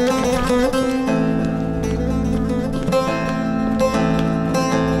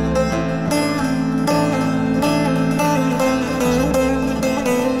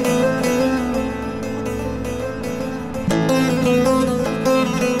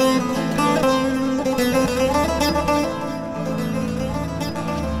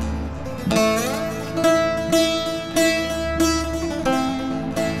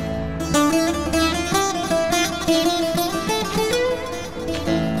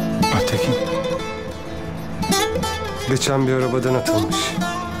 Geçen bir arabadan atılmış.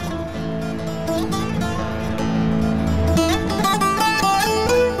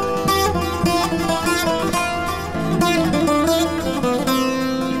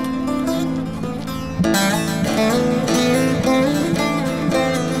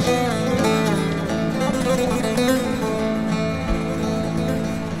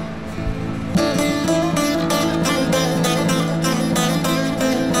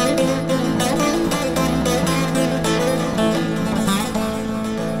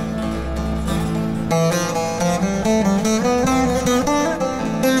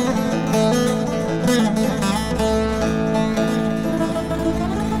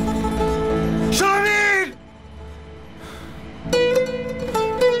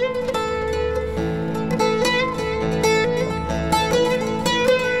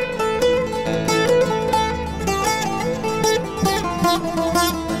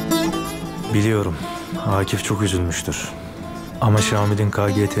 Biliyorum, Akif çok üzülmüştür. Ama Şamil'in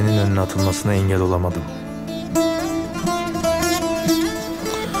KGT'nin önüne atılmasına engel olamadım.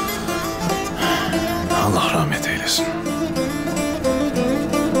 Allah rahmet eylesin.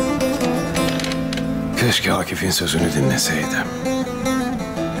 Keşke Akif'in sözünü dinleseydim.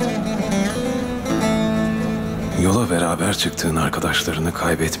 Yola beraber çıktığın arkadaşlarını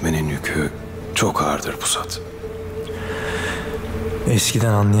kaybetmenin yükü çok ağırdır Pusat.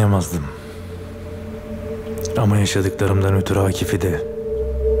 Eskiden anlayamazdım. Ama yaşadıklarımdan ötürü Akif'i de,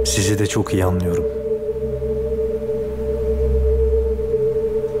 sizi de çok iyi anlıyorum.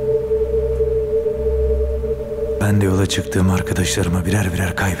 Ben de yola çıktığım arkadaşlarımı birer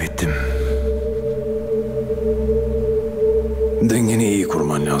birer kaybettim. Dengeni iyi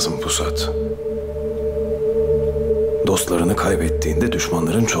kurman lazım Pusat. Dostlarını kaybettiğinde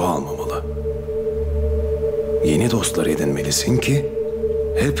düşmanların çoğalmamalı. Yeni dostlar edinmelisin ki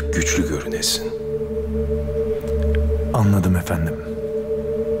hep güçlü görünesin. Anladım efendim.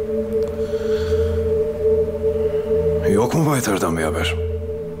 Yok mu Baytar'dan bir haber?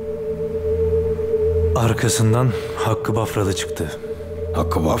 Arkasından Hakkı Bafralı çıktı.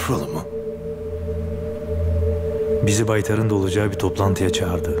 Hakkı Bafralı mı? Bizi Baytar'ın da olacağı bir toplantıya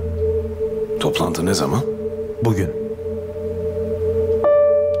çağırdı. Toplantı ne zaman? Bugün.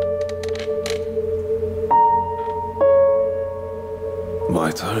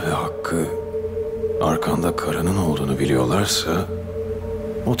 Baytar ve Hakkı arkanda karının olduğunu biliyorlarsa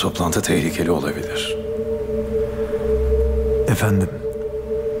o toplantı tehlikeli olabilir. Efendim,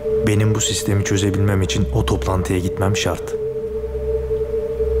 benim bu sistemi çözebilmem için o toplantıya gitmem şart.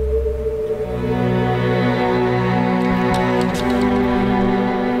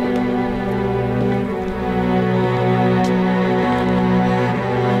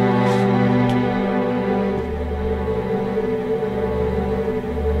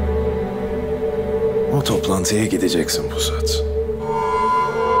 O toplantıya gideceksin Pusat.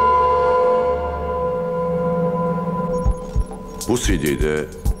 Bu CD'de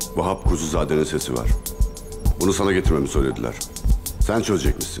Vahap Kuzuzade'nin sesi var. Bunu sana getirmemi söylediler. Sen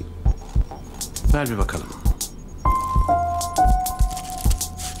çözecek misin? Ver bir bakalım.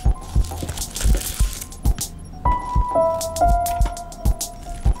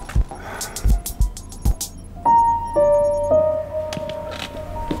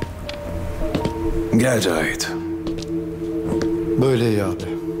 Gel Cahit. Böyle iyi abi.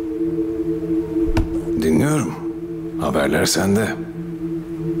 Dinliyorum. Haberler sende.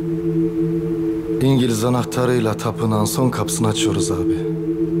 İngiliz anahtarıyla tapınağın son kapısını açıyoruz abi.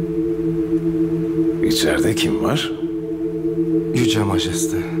 İçeride kim var? Yüce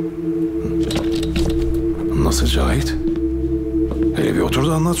Majeste. Nasıl Cahit? Hele bir otur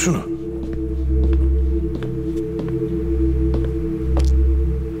da anlat şunu.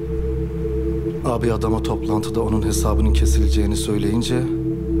 Abi adama toplantıda onun hesabının kesileceğini söyleyince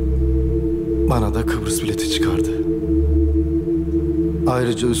bana da Kıbrıs bileti çıkardı.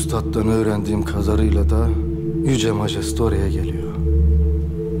 Ayrıca üstattan öğrendiğim kadarıyla da Yüce Majeste oraya geliyor.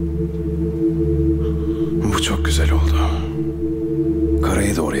 Bu çok güzel oldu.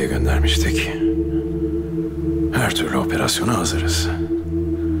 Karayı da oraya göndermiştik. Her türlü operasyona hazırız.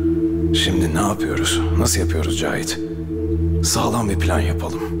 Şimdi ne yapıyoruz? Nasıl yapıyoruz Cahit? Sağlam bir plan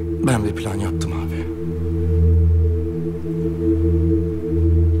yapalım. Ben bir plan yaptım abi.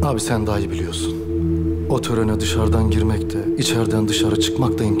 Abi sen daha iyi biliyorsun. O törene dışarıdan girmek de, içeriden dışarı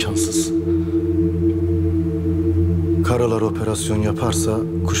çıkmak da imkansız. Karalar operasyon yaparsa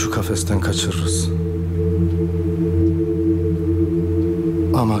kuşu kafesten kaçırırız.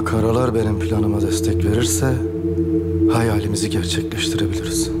 Ama karalar benim planıma destek verirse hayalimizi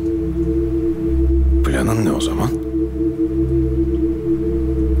gerçekleştirebiliriz. Planın ne o zaman?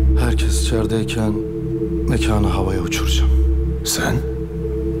 Herkes içerideyken mekanı havaya uçuracağım. Sen?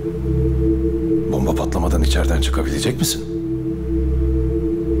 Bomba patlamadan içeriden çıkabilecek misin?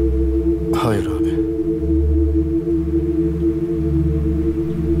 Hayır abi.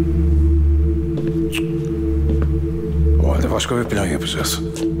 O halde başka bir plan yapacağız.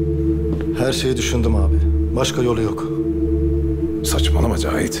 Her şeyi düşündüm abi. Başka yolu yok. Saçmalama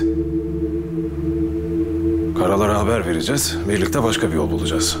Cahit. Karalara haber vereceğiz. Birlikte başka bir yol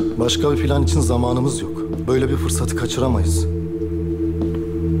bulacağız. Başka bir plan için zamanımız yok. Böyle bir fırsatı kaçıramayız.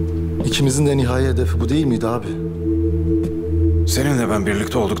 İkimizin de nihai hedefi bu değil miydi abi? Seninle ben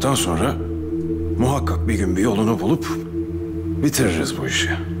birlikte olduktan sonra muhakkak bir gün bir yolunu bulup bitiririz bu işi.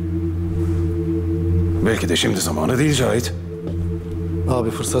 Belki de şimdi zamanı değil Cahit. Abi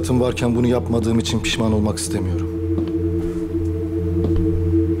fırsatım varken bunu yapmadığım için pişman olmak istemiyorum.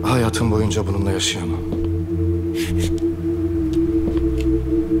 Hayatım boyunca bununla yaşayamam.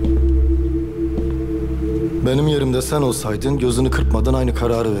 Benim yerimde sen olsaydın gözünü kırpmadan aynı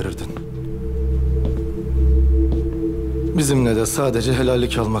kararı verirdin. Bizimle de sadece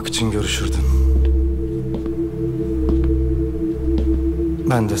helallik almak için görüşürdün.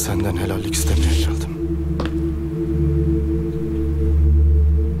 Ben de senden helallik istemeye geldim.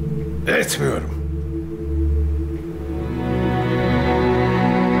 Etmiyorum.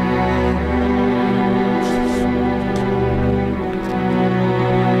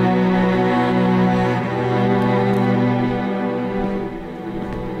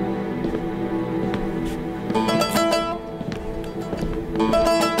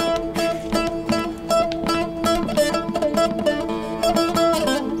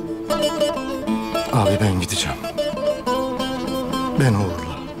 Abi ben gideceğim. Ben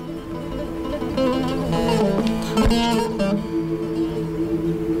uğurla.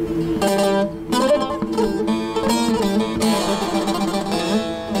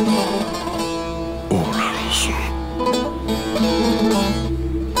 Uğurlar olsun.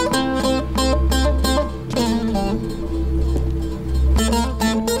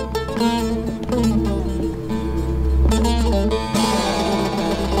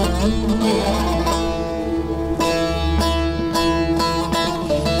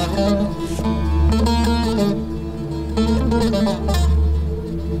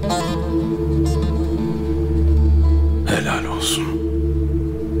 Helal olsun.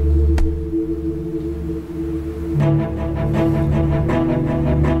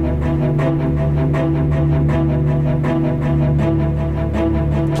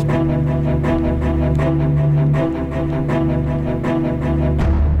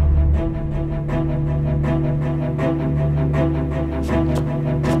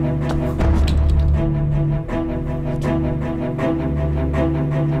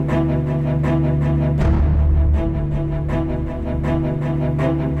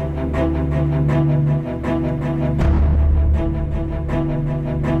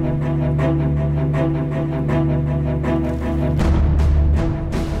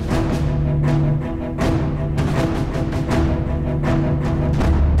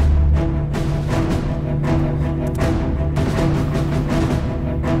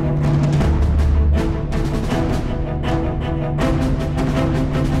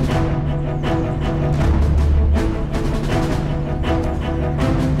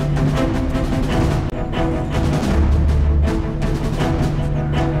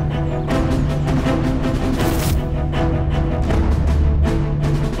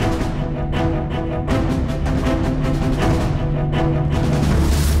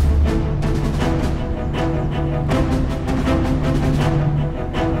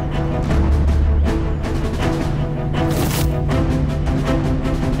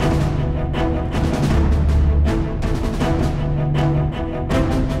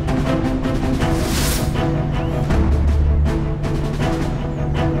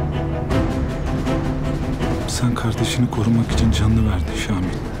 Sen kardeşini korumak için canını verdin Şamil.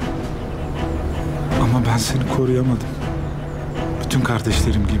 Ama ben seni koruyamadım. Bütün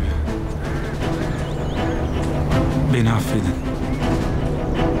kardeşlerim gibi. Beni affedin.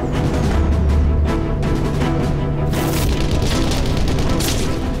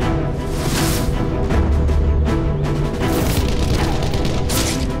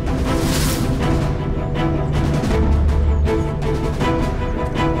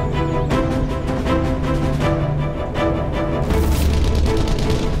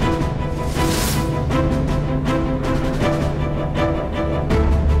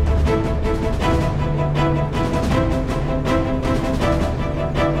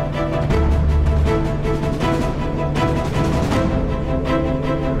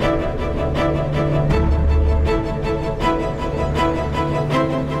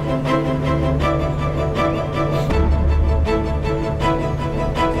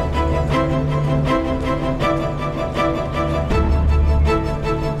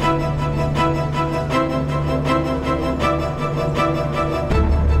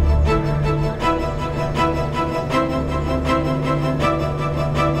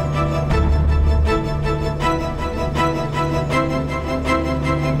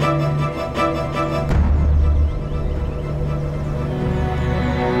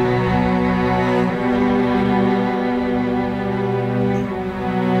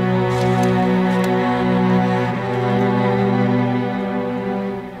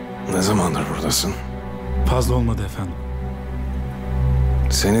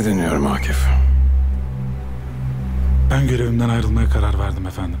 Seni dinliyorum Akif. Ben görevimden ayrılmaya karar verdim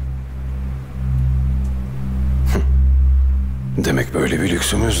efendim. Demek böyle bir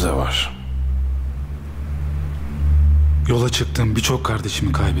lüksümüz de var. Yola çıktığım birçok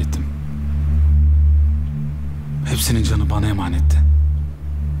kardeşimi kaybettim. Hepsinin canı bana emanetti.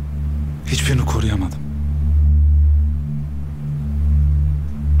 Hiçbirini koruyamadım.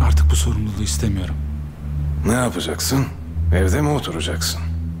 Artık bu sorumluluğu istemiyorum. Ne yapacaksın? Evde mi oturacaksın?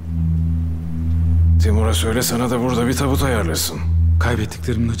 Timur'a söyle sana da burada bir tabut ayarlasın.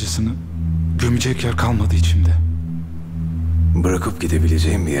 Kaybettiklerimin acısını gömecek yer kalmadı içimde. Bırakıp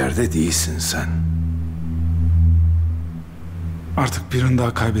gidebileceğin bir yerde değilsin sen. Artık birini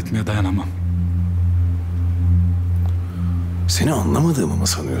daha kaybetmeye dayanamam. Seni anlamadığımı mı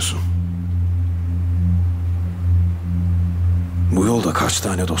sanıyorsun? Bu yolda kaç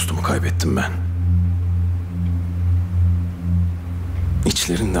tane dostumu kaybettim ben?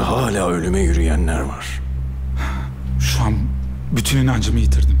 İçlerinde hala ölüme yürüyenler var. Şu an bütün inancımı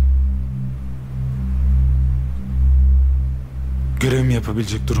yitirdim. Görevimi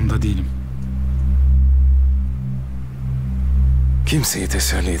yapabilecek durumda değilim. Kimseyi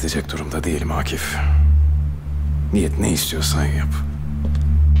teselli edecek durumda değilim Akif. Niyet ne istiyorsan yap.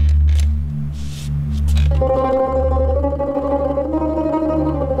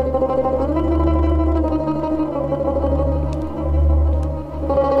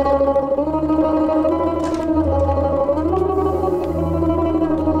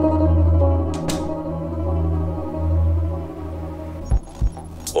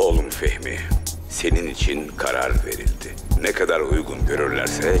 Oğlum Fehmi, senin için karar verildi. Ne kadar uygun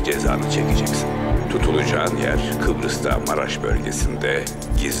görürlerse cezanı çekeceksin. Tutulacağın yer Kıbrıs'ta Maraş bölgesinde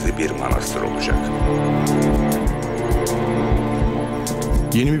gizli bir manastır olacak.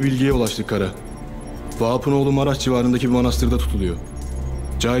 Yeni bir bilgiye ulaştık Kara. Vahap'ın oğlu Maraş civarındaki bir manastırda tutuluyor.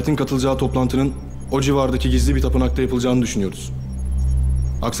 Cahit'in katılacağı toplantının o civardaki gizli bir tapınakta yapılacağını düşünüyoruz.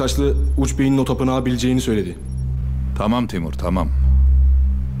 Aksaçlı Uç Bey'in o tapınağı bileceğini söyledi. Tamam Timur, tamam.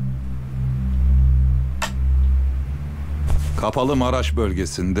 Kapalı Maraş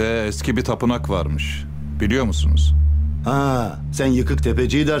bölgesinde eski bir tapınak varmış. Biliyor musunuz? Ha, sen yıkık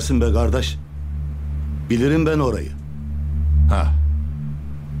tepeciyi dersin be kardeş. Bilirim ben orayı. Ha.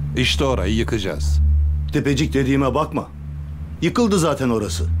 İşte orayı yıkacağız. Tepecik dediğime bakma. Yıkıldı zaten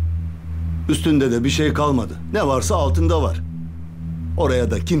orası. Üstünde de bir şey kalmadı. Ne varsa altında var.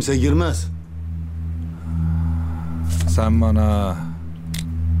 Oraya da kimse girmez. Sen bana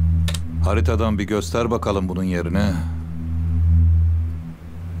haritadan bir göster bakalım bunun yerini.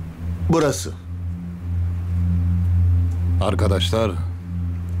 Burası. Arkadaşlar,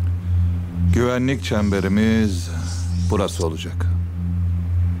 güvenlik çemberimiz burası olacak.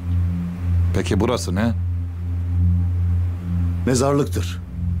 Peki burası ne? Mezarlıktır.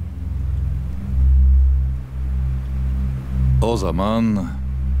 O zaman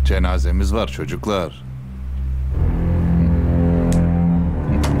cenazemiz var çocuklar.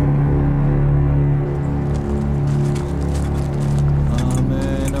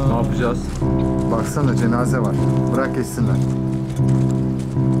 Ne yapacağız? Baksana cenaze var. Bırak geçsinler.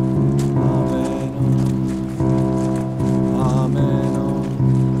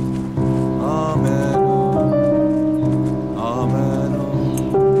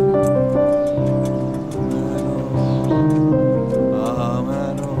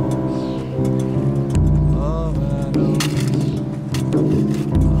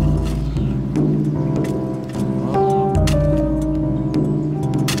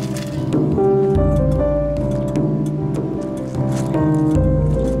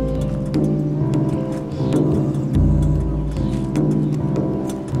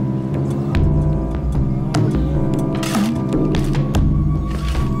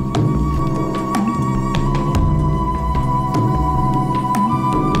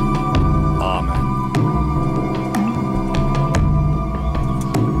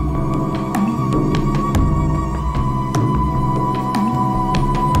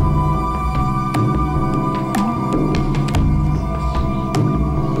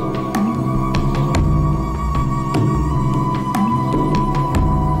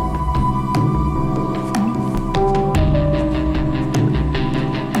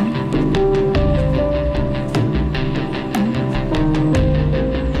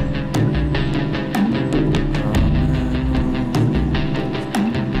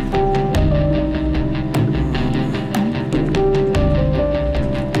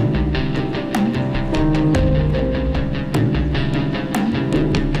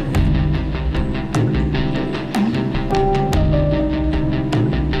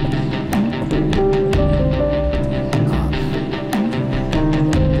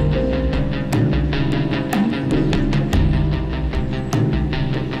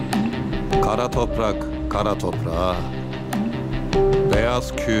 Kara toprak, kara toprağa.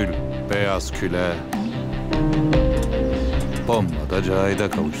 Beyaz kül, beyaz küle. Bomba da Cahit'e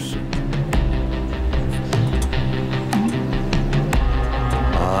kavuşsun.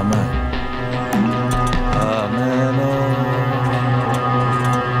 Amen. Amen.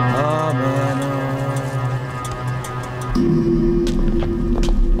 Amen.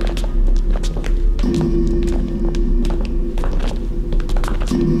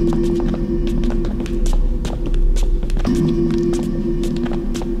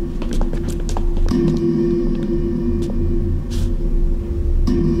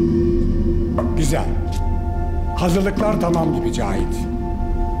 Güzel. Hazırlıklar tamam gibi Cahit.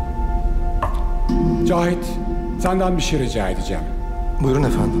 Cahit, senden bir şey rica edeceğim. Buyurun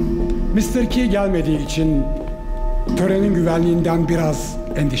efendim. Mr. Key gelmediği için törenin güvenliğinden biraz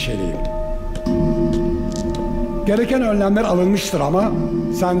endişeliyim. Gereken önlemler alınmıştır ama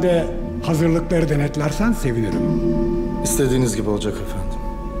sen de hazırlıkları denetlersen sevinirim. İstediğiniz gibi olacak efendim.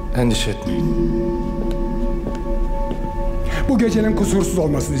 Endişe etmeyin. Bu gecenin kusursuz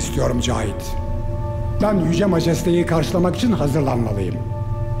olmasını istiyorum Cahit. Ben Yüce Majeste'yi karşılamak için hazırlanmalıyım.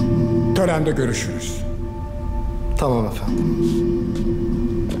 Törende görüşürüz. Tamam efendim.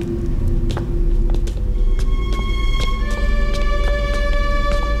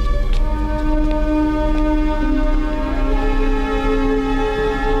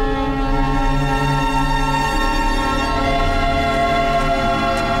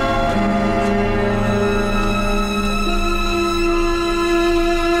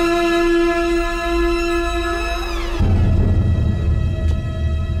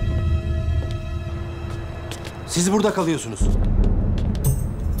 Siz burada kalıyorsunuz.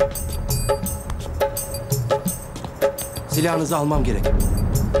 Silahınızı almam gerek.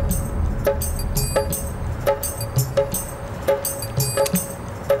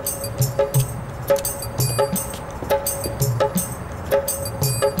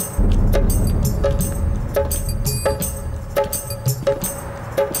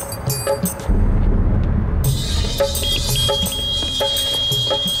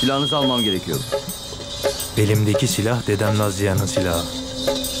 Silahınızı almam gerekiyor. Elimdeki silah dedem Naziye'nin silahı.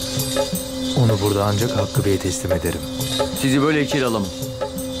 Onu burada ancak Hakkı Bey'e teslim ederim. Sizi böyle içeri alamam.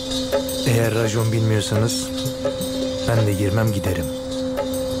 Eğer racon bilmiyorsanız ben de girmem giderim.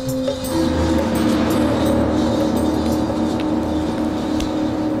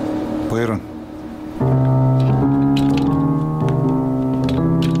 Buyurun.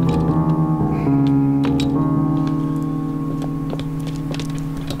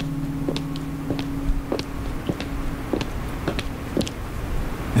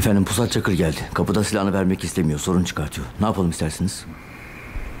 Efendim Pusat Çakır geldi. Kapıda silahını vermek istemiyor. Sorun çıkartıyor. Ne yapalım istersiniz?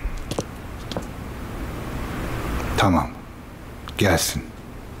 Tamam. Gelsin.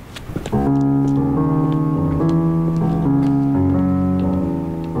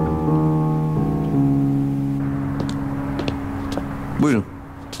 Buyurun.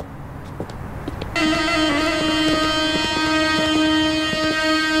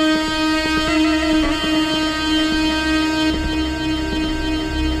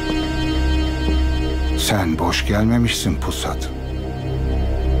 Sen boş gelmemişsin Pusat.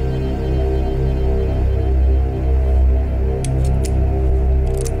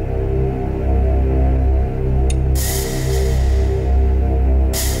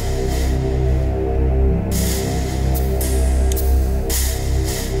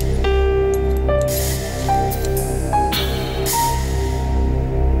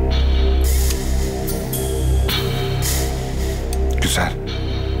 Güzel.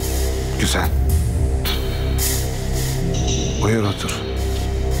 Güzel. Buyur otur.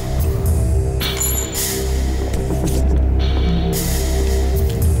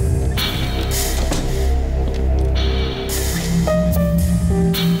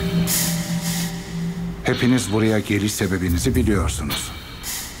 Hepiniz buraya geliş sebebinizi biliyorsunuz.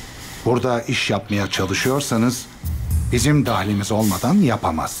 Burada iş yapmaya çalışıyorsanız bizim dahlimiz olmadan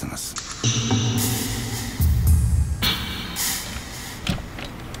yapamazsınız.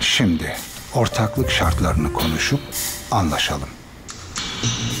 Şimdi ortaklık şartlarını konuşup anlaşalım.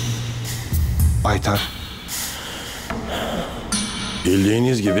 Baytar.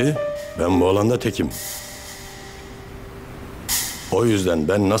 Bildiğiniz gibi ben bu alanda tekim. O yüzden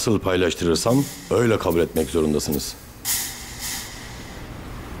ben nasıl paylaştırırsam öyle kabul etmek zorundasınız.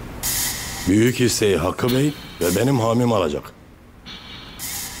 Büyük hisseyi Hakkı Bey ve benim hamim alacak.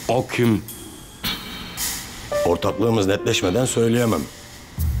 O kim? Ortaklığımız netleşmeden söyleyemem.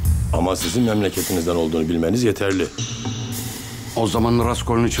 Ama sizin memleketinizden olduğunu bilmeniz yeterli. O zaman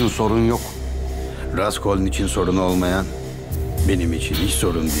Raskol'un için sorun yok. Raskol'un için sorun olmayan benim için hiç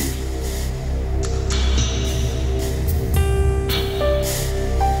sorun değil.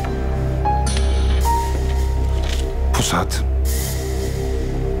 ruhsat.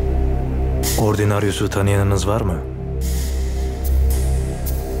 Ordinaryos'u tanıyanınız var mı?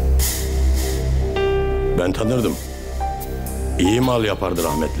 Ben tanırdım. İyi mal yapardı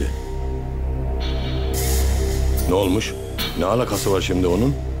rahmetli. Ne olmuş? Ne alakası var şimdi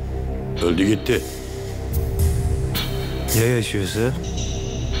onun? Öldü gitti. Ya yaşıyorsa?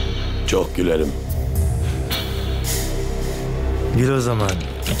 Çok gülerim. Gül o zaman.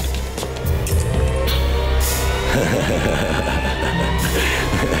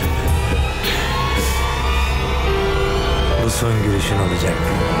 Bu son gülüşün olacak.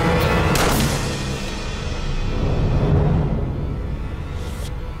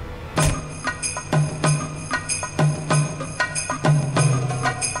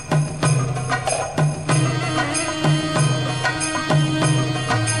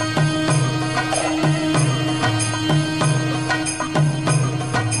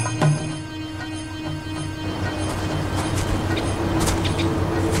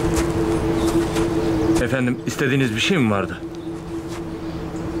 Efendim, istediğiniz bir şey mi vardı?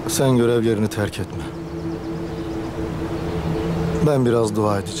 Sen görev yerini terk etme. Ben biraz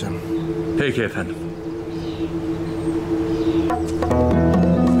dua edeceğim. Peki efendim.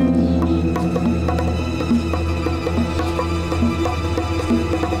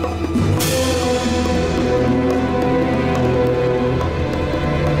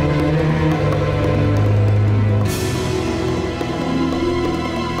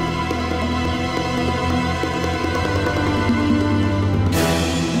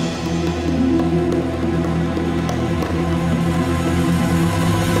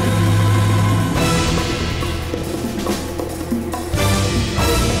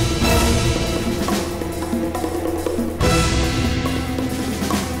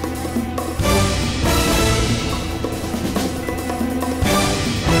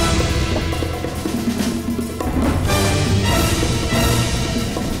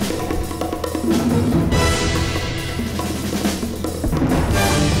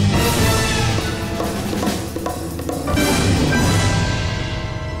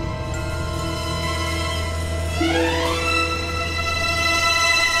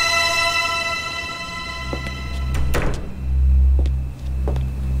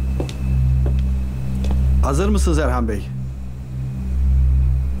 Hazır mısınız Erhan Bey?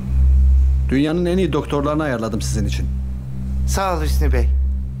 Dünyanın en iyi doktorlarını ayarladım sizin için. Sağ ol Hüsnü Bey.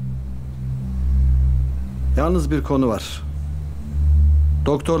 Yalnız bir konu var.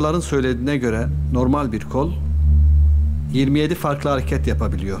 Doktorların söylediğine göre normal bir kol 27 farklı hareket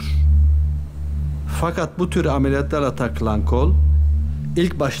yapabiliyor. Fakat bu tür ameliyatlara takılan kol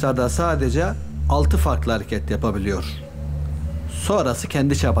ilk başlarda sadece 6 farklı hareket yapabiliyor. Sonrası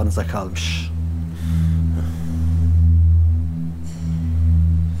kendi çabanıza kalmış.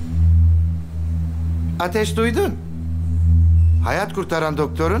 Ateş duydun. Hayat kurtaran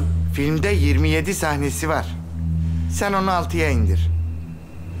doktorun filmde 27 sahnesi var. Sen onu 6'ya indir.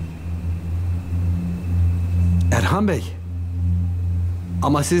 Erhan Bey.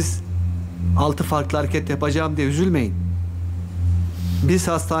 Ama siz 6 farklı hareket yapacağım diye üzülmeyin. Biz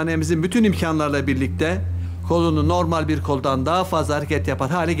hastanemizin bütün imkanlarla birlikte kolunu normal bir koldan daha fazla hareket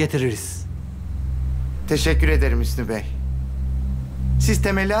yapar hale getiririz. Teşekkür ederim Hüsnü Bey. Siz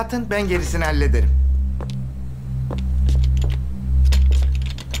temeli atın, ben gerisini hallederim.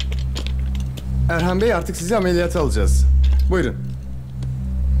 Erhan Bey, artık sizi ameliyata alacağız. Buyurun.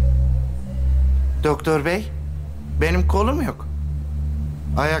 Doktor Bey, benim kolum yok.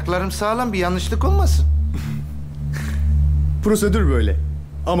 Ayaklarım sağlam, bir yanlışlık olmasın. Prosedür böyle.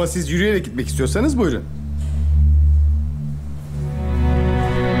 Ama siz yürüyerek gitmek istiyorsanız buyurun.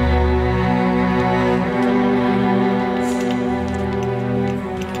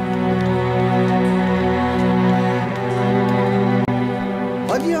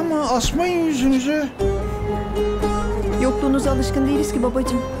 Hadi ama asmayın yüzünüzü. Yokluğunuza alışkın değiliz ki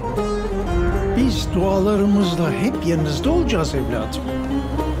babacığım. Biz dualarımızla hep yanınızda olacağız evladım.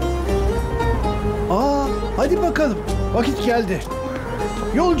 Hadi bakalım. Vakit geldi.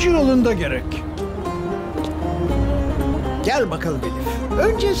 Yolcu yolunda gerek. Gel bakalım Elif.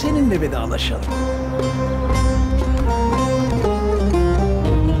 Önce seninle vedalaşalım.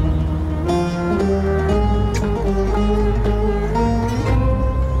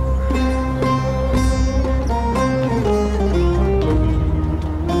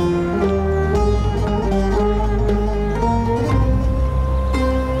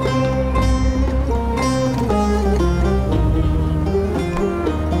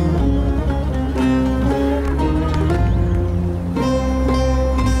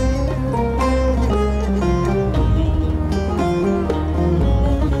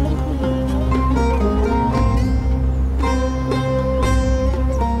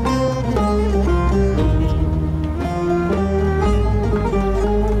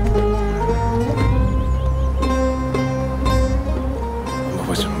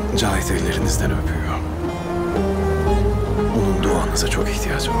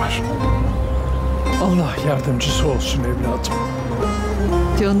 var. Allah yardımcısı olsun evladım.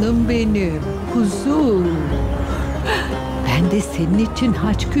 Canım benim, kuzum. Ben de senin için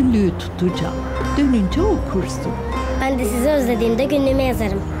haç günlüğü tutacağım. Dönünce okursun. Ben de sizi özlediğimde günlüğüme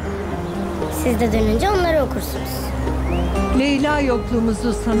yazarım. Siz de dönünce onları okursunuz. Leyla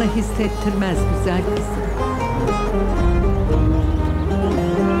yokluğumuzu sana hissettirmez güzel kızım.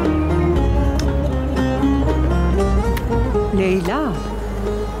 Leyla,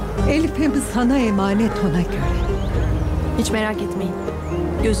 Elif'im sana emanet ona göre. Hiç merak etmeyin.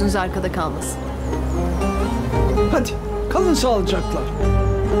 Gözünüz arkada kalmasın. Hadi kalın sağlıcakla.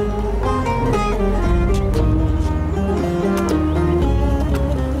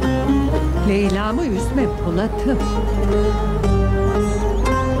 Leyla'mı üzme Polat'ım.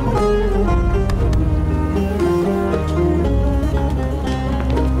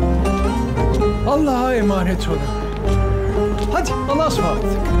 Allah'a emanet olun. Hadi Allah'a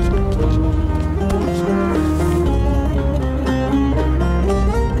ısmarladık.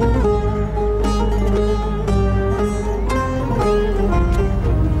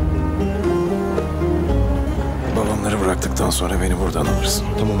 Balonları bıraktıktan sonra beni buradan alırsın.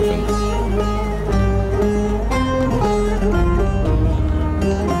 Tamam efendim.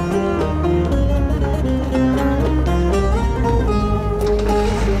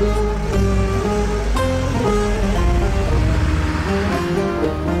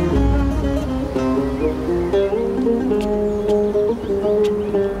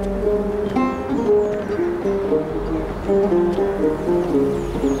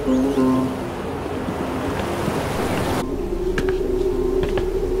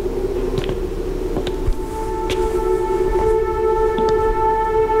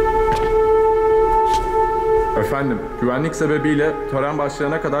 Efendim, güvenlik sebebiyle tören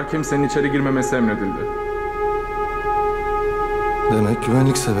başlayana kadar kimsenin içeri girmemesi emredildi. Demek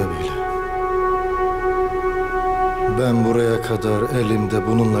güvenlik sebebiyle. Ben buraya kadar elimde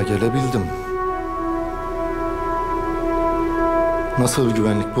bununla gelebildim. Nasıl bir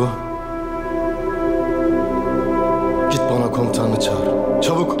güvenlik bu? Git bana komutanını çağır.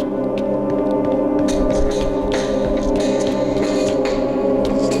 Çabuk!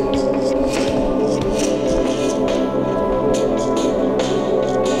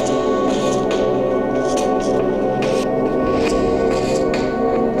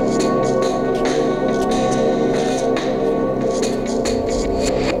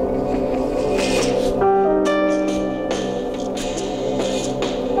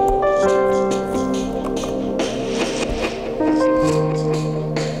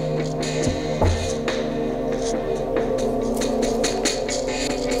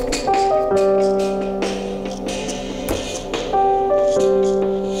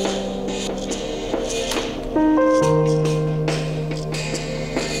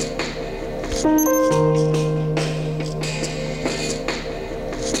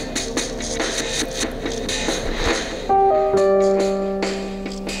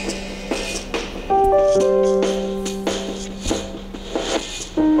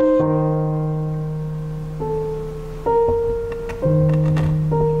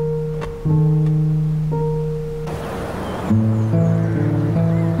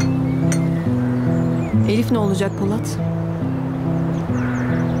 Elif ne olacak Polat?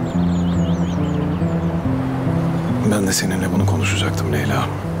 Ben de seninle bunu konuşacaktım Leyla.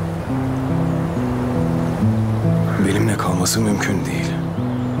 Benimle kalması mümkün değil.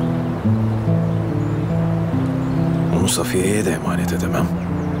 Onu Safiye'ye de emanet edemem.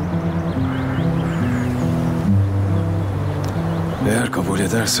 Eğer kabul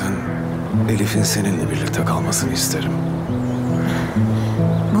edersen Elif'in seninle birlikte kalmasını isterim.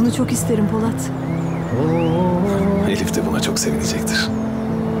 Bunu çok isterim Polat. Elif de buna çok sevinecektir.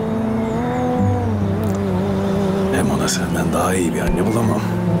 Hem ona senden daha iyi bir anne bulamam.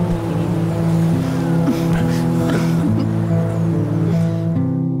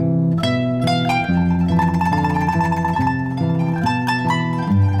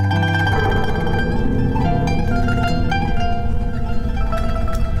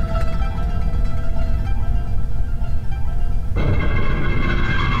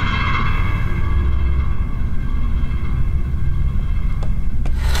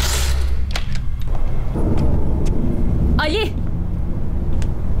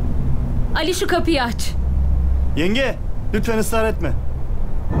 Ali şu kapıyı aç. Yenge, lütfen ısrar etme.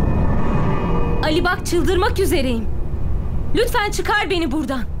 Ali bak çıldırmak üzereyim. Lütfen çıkar beni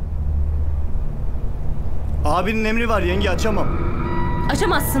buradan. Abinin emri var yenge, açamam.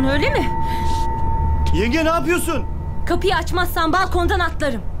 Açamazsın öyle mi? Yenge ne yapıyorsun? Kapıyı açmazsan balkondan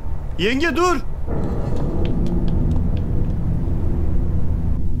atlarım. Yenge dur.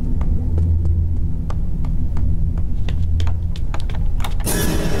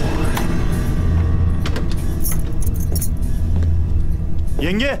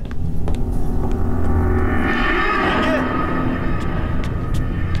 Yenge!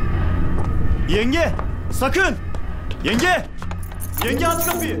 Yenge! Sakın! Yenge! Yenge aç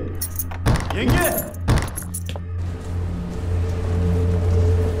kapıyı! Yenge!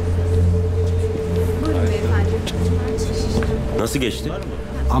 Nasıl geçti?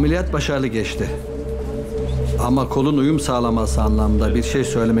 Ameliyat başarılı geçti. Ama kolun uyum sağlaması anlamda bir şey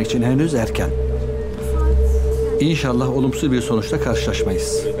söylemek için henüz erken. İnşallah olumsuz bir sonuçla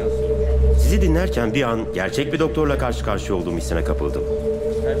karşılaşmayız. Sizi dinlerken bir an gerçek bir doktorla karşı karşıya olduğum hissine kapıldım.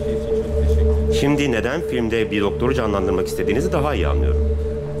 Şimdi neden filmde bir doktoru canlandırmak istediğinizi daha iyi anlıyorum.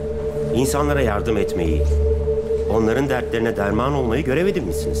 İnsanlara yardım etmeyi, onların dertlerine derman olmayı görev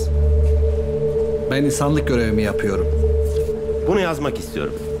edinmişsiniz. Ben insanlık görevimi yapıyorum. Bunu yazmak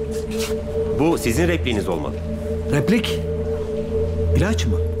istiyorum. Bu sizin repliğiniz olmalı. Replik? İlaç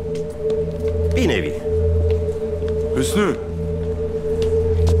mı? Bir nevi. Hüsnü!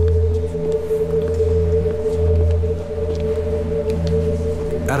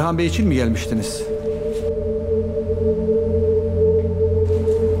 Erhan Bey için mi gelmiştiniz?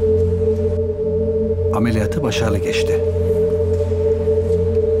 Ameliyatı başarılı geçti.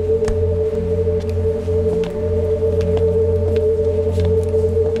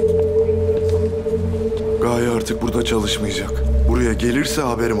 Gaye artık burada çalışmayacak. Buraya gelirse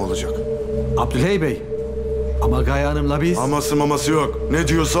haberim olacak. Abdülhey Bey, ama Gaye Hanım'la biz... Aması maması yok. Ne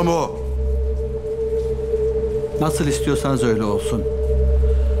diyorsam o. Nasıl istiyorsanız öyle olsun.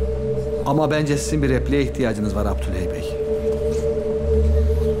 Ama bence sizin bir repliğe ihtiyacınız var Abdülhey Bey.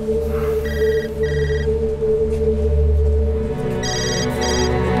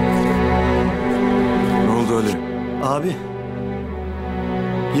 Ne oldu Ali? Abi.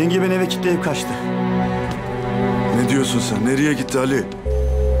 Yenge beni eve kilitleyip kaçtı. Ne diyorsun sen? Nereye gitti Ali?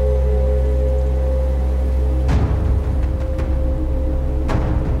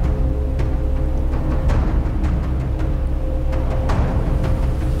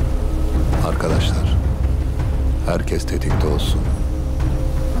 Arkadaşlar, herkes tetikte olsun.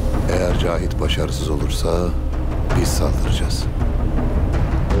 Eğer Cahit başarısız olursa biz saldıracağız.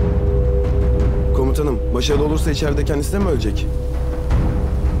 Komutanım, başarılı olursa içeride kendisi de mi ölecek?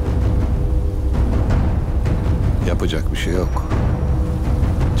 Yapacak bir şey yok.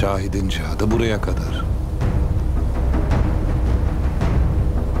 Cahit'in cihadı buraya kadar.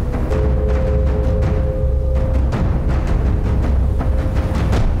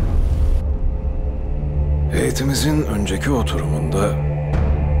 Heyetimizin önceki oturumunda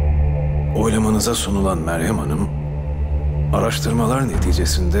oylamanıza sunulan Meryem Hanım, araştırmalar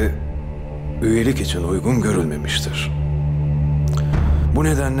neticesinde üyelik için uygun görülmemiştir. Bu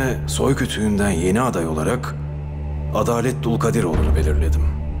nedenle soy kütüğünden yeni aday olarak Adalet Dulkadiroğlu'nu belirledim.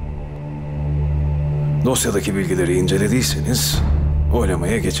 Dosyadaki bilgileri incelediyseniz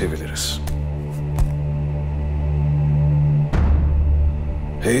oylamaya geçebiliriz.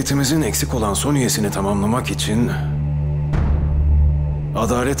 Heyetimizin eksik olan son üyesini tamamlamak için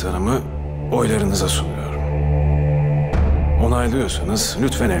Adalet Hanım'ı oylarınıza sunuyorum. Onaylıyorsanız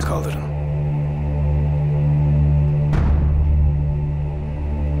lütfen el kaldırın.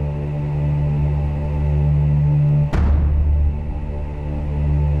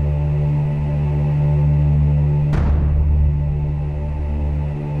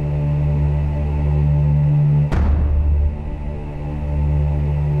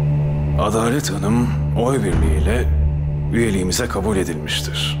 Adalet Hanım oy birliğiyle üyeliğimize kabul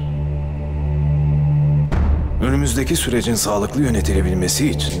edilmiştir. Önümüzdeki sürecin sağlıklı yönetilebilmesi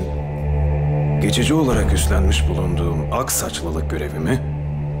için geçici olarak üstlenmiş bulunduğum aksaçlılık görevimi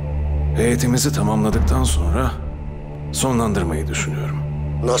heyetimizi tamamladıktan sonra sonlandırmayı düşünüyorum.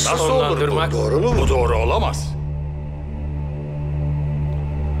 Nasıl olur bu? Doğru mu? Bu doğru olamaz.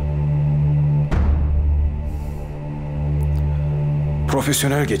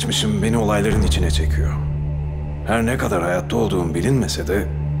 Profesyonel geçmişim beni olayların içine çekiyor. Her ne kadar hayatta olduğum bilinmese de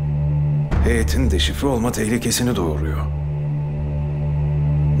heyetin deşifre olma tehlikesini doğuruyor.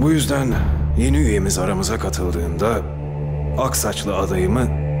 Bu yüzden yeni üyemiz aramıza katıldığında aksaçlı adayımı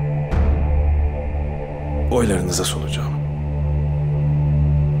oylarınıza sunacağım.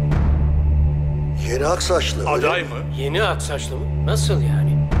 Yeni aksaçlı. Aday mı? Yeni aksaçlı mı? Nasıl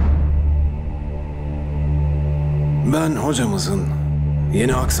yani? Ben hocamızın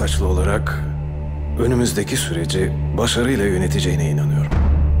yeni aksaçlı olarak önümüzdeki süreci başarıyla yöneteceğine inanıyorum.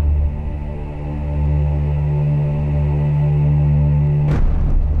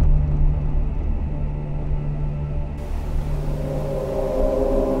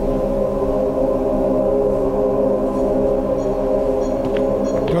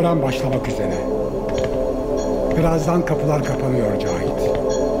 Tören başlamak üzere. Birazdan kapılar kapanıyor Cahit.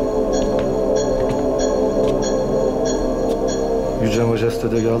 Yüce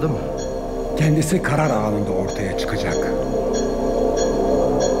Majeste'de geldi mi? Kendisi karar anında ortaya çıkacak.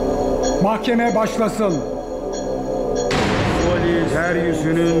 Mahkeme başlasın.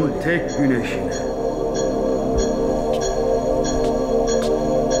 Yeryüzünün tek güneşine.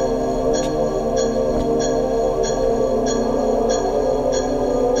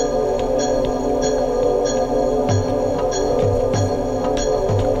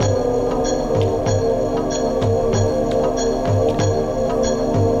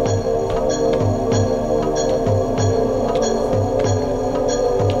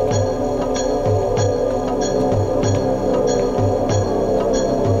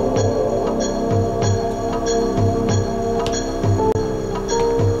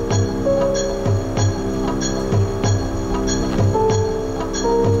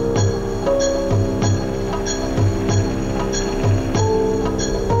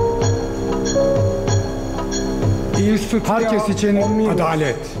 Herkes için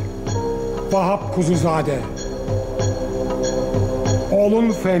adalet. Vahap Kuzuzade.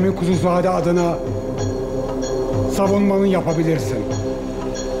 Oğlun Fehmi Kuzuzade adına savunmanı yapabilirsin.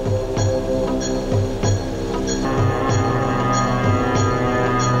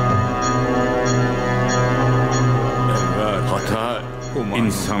 Hata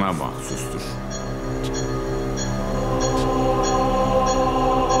insana mahsustur.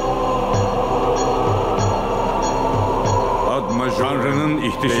 Tanrı'nın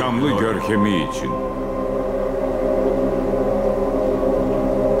ihtişamlı görkemi için.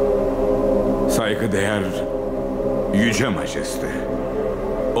 Saygıdeğer Yüce Majeste.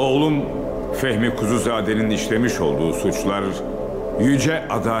 Oğlum Fehmi Kuzuzade'nin işlemiş olduğu suçlar yüce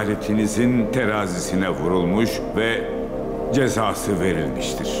adaletinizin terazisine vurulmuş ve cezası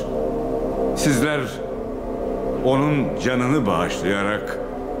verilmiştir. Sizler onun canını bağışlayarak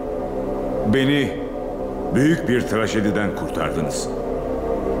beni büyük bir trajediden kurtardınız.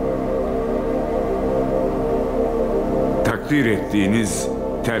 Takdir ettiğiniz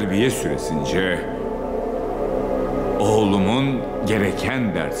terbiye süresince oğlumun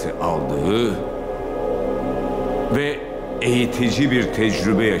gereken dersi aldığı ve eğitici bir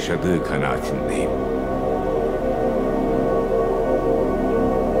tecrübe yaşadığı kanaatindeyim.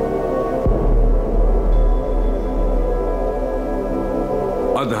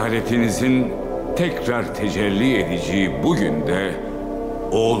 Adaletinizin tekrar tecelli edeceği bugün de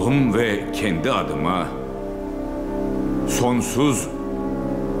oğlum ve kendi adıma sonsuz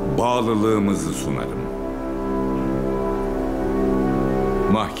bağlılığımızı sunarım.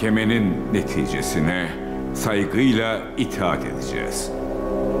 Mahkemenin neticesine saygıyla itaat edeceğiz.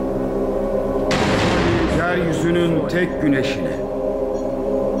 Yeryüzünün tek güneşine.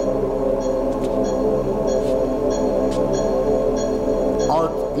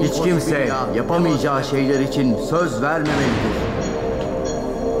 Hiç kimse yapamayacağı şeyler için söz vermemelidir.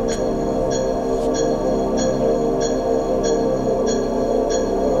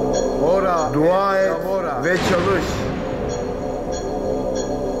 Dua et ve çalış.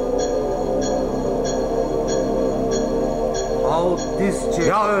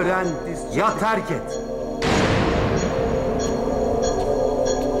 Ya öğren ya terk et.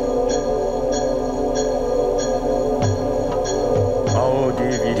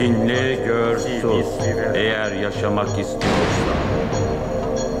 Dinle, gör, sus. Eğer yaşamak istiyorsan.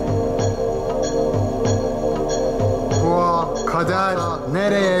 Dua, kader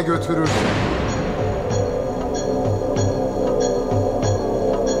nereye götürür?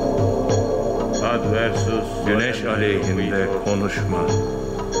 Adversus, güneş aleyhinde konuşma.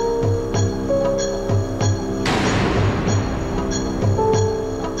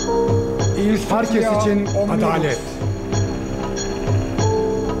 Herkes için adalet.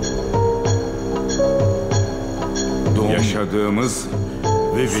 Yaşadığımız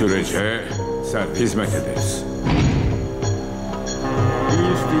sürece hizmet ederiz.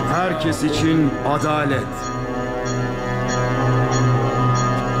 Herkes için adalet.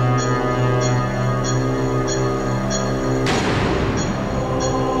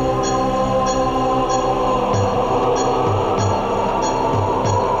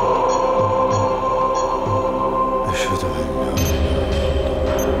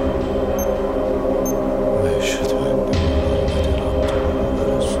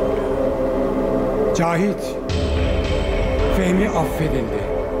 Cahit, Fehmi affedildi.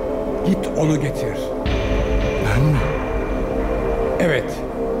 Git onu getir. Ben mi? Evet,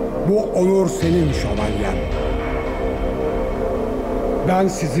 bu onur senin şövalyen. Ben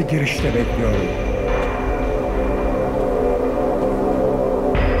sizi girişte bekliyorum.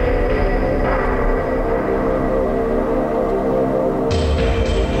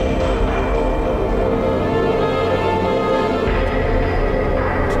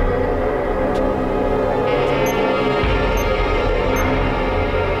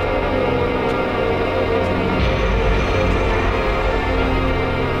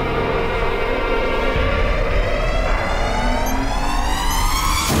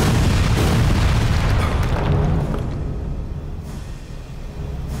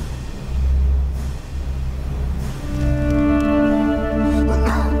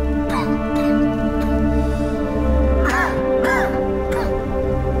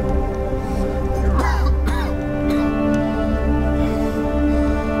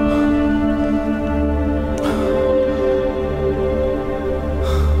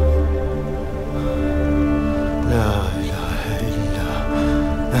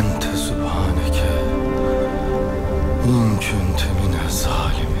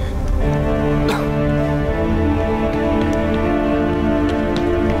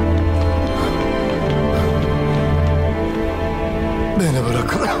 Beni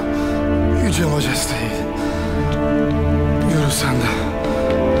bırak. Yüce Majesteyi. Yürü sen de.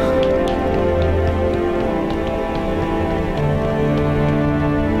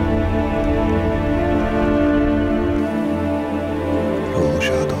 Ruhu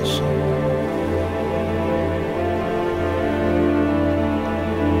şad olsun.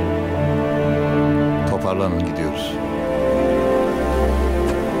 Toparlanın, gidiyoruz.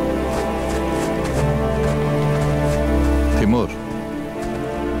 Timur,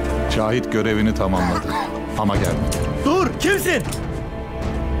 Şahit görevini tamamladı ama gelmedi. Dur, kimsin?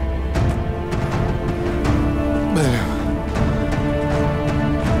 Benim.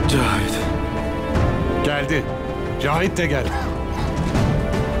 Cahit. Geldi. Cahit de geldi.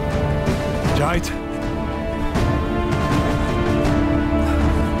 Cahit.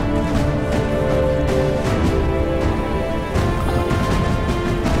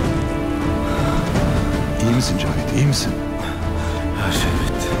 İyi misin Cahit, iyi misin? Her şey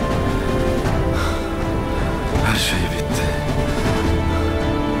bitti. Her şey bitti.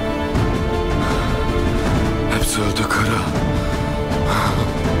 Hepsi öldü Kara.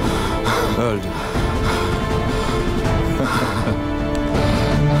 Öldü.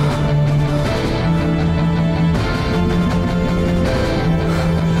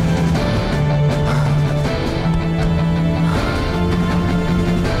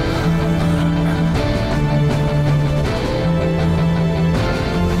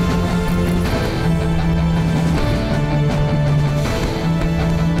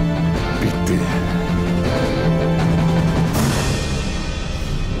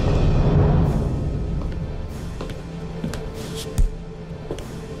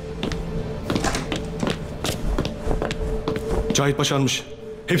 Cahit başarmış.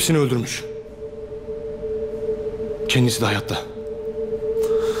 Hepsini öldürmüş. Kendisi de hayatta.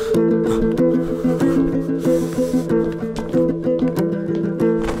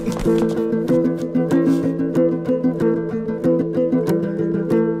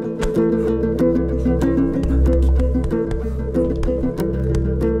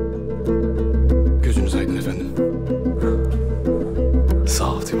 Gözünüz aydın efendim.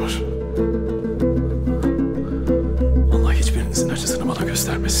 Sağ ol Timur. Allah hiçbirinizin acısını bana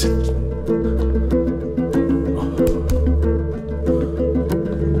göstermesin.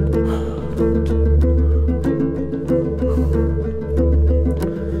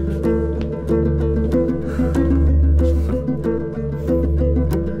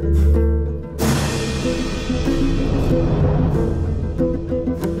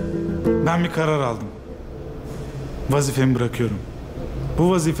 Ben bir karar aldım. Vazifemi bırakıyorum.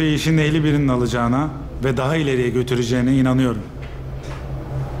 Bu vazifeyi işin ehli birinin alacağına ve daha ileriye götüreceğine inanıyorum.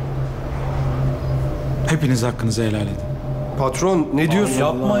 Hepiniz hakkınızı helal edin. Patron ne diyorsun?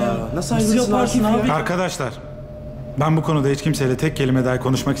 Yapma ya. Nasıl yaparsın abi? Arkadaşlar, ben bu konuda hiç kimseyle tek kelime dahi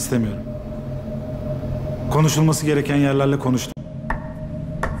konuşmak istemiyorum. Konuşulması gereken yerlerle konuştum.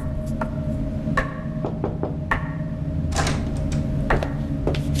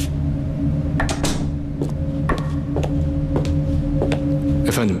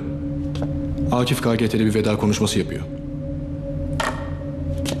 Efendim, Akif KGT'de bir veda konuşması yapıyor.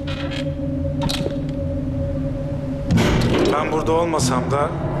 Ben burada olmasam da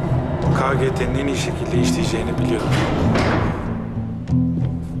KGT'nin en iyi şekilde işleyeceğini biliyorum.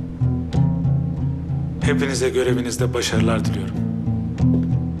 Hepinize görevinizde başarılar diliyorum.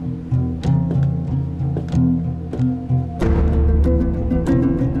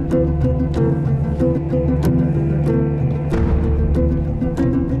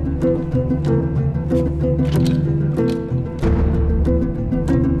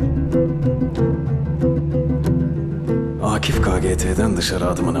 Akif KGT'den dışarı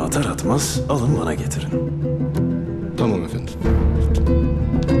adımını atar atmaz alın bana getirin. Tamam efendim.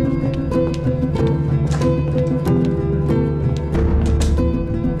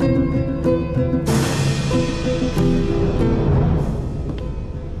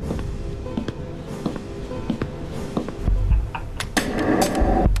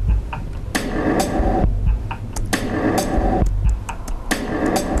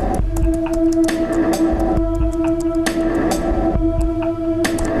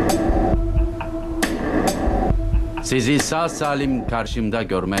 Sizi sağ salim karşımda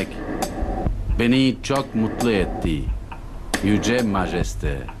görmek beni çok mutlu etti. Yüce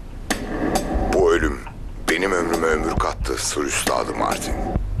Majeste. Bu ölüm benim ömrüme ömür kattı Sır Üstadı Martin.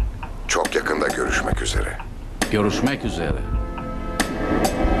 Çok yakında görüşmek üzere. Görüşmek üzere.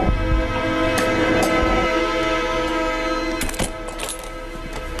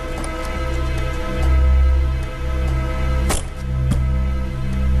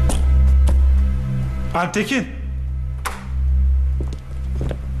 Alptekin.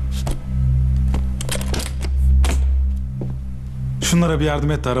 Şunlara bir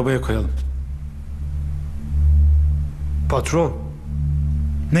yardım et de arabaya koyalım. Patron.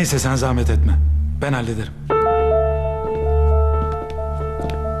 Neyse sen zahmet etme. Ben hallederim.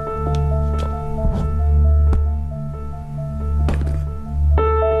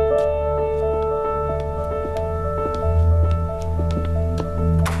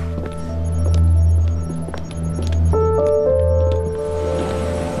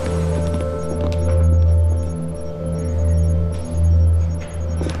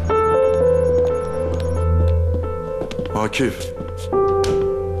 Akif.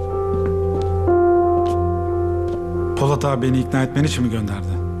 Polat abi beni ikna etmen için mi gönderdi?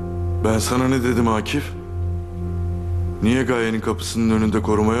 Ben sana ne dedim Akif? Niye Gaye'nin kapısının önünde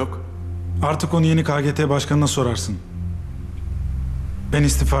koruma yok? Artık onu yeni KGT başkanına sorarsın. Ben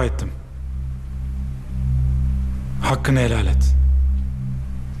istifa ettim. Hakkını helal et.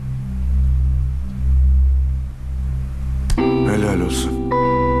 Helal olsun.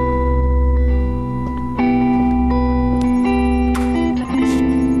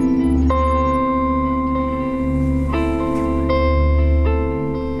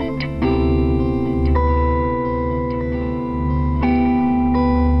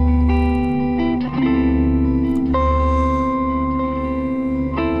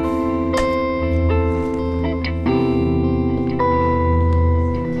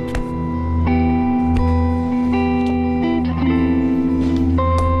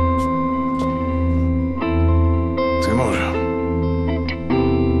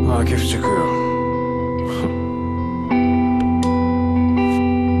 Akif çıkıyor.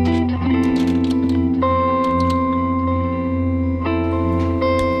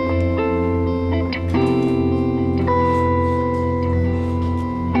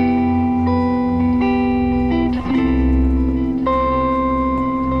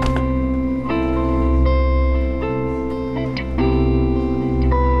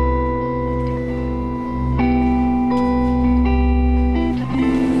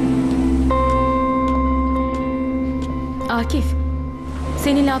 Akif,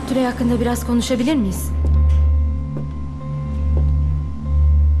 seninle Abdülay hakkında biraz konuşabilir miyiz?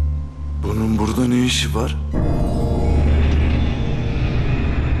 Bunun burada ne işi var?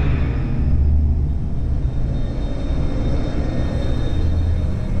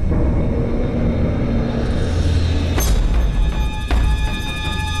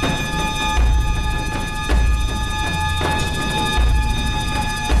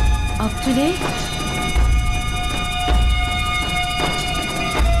 Abdülay?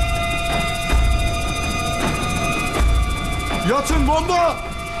 Yatın bomba!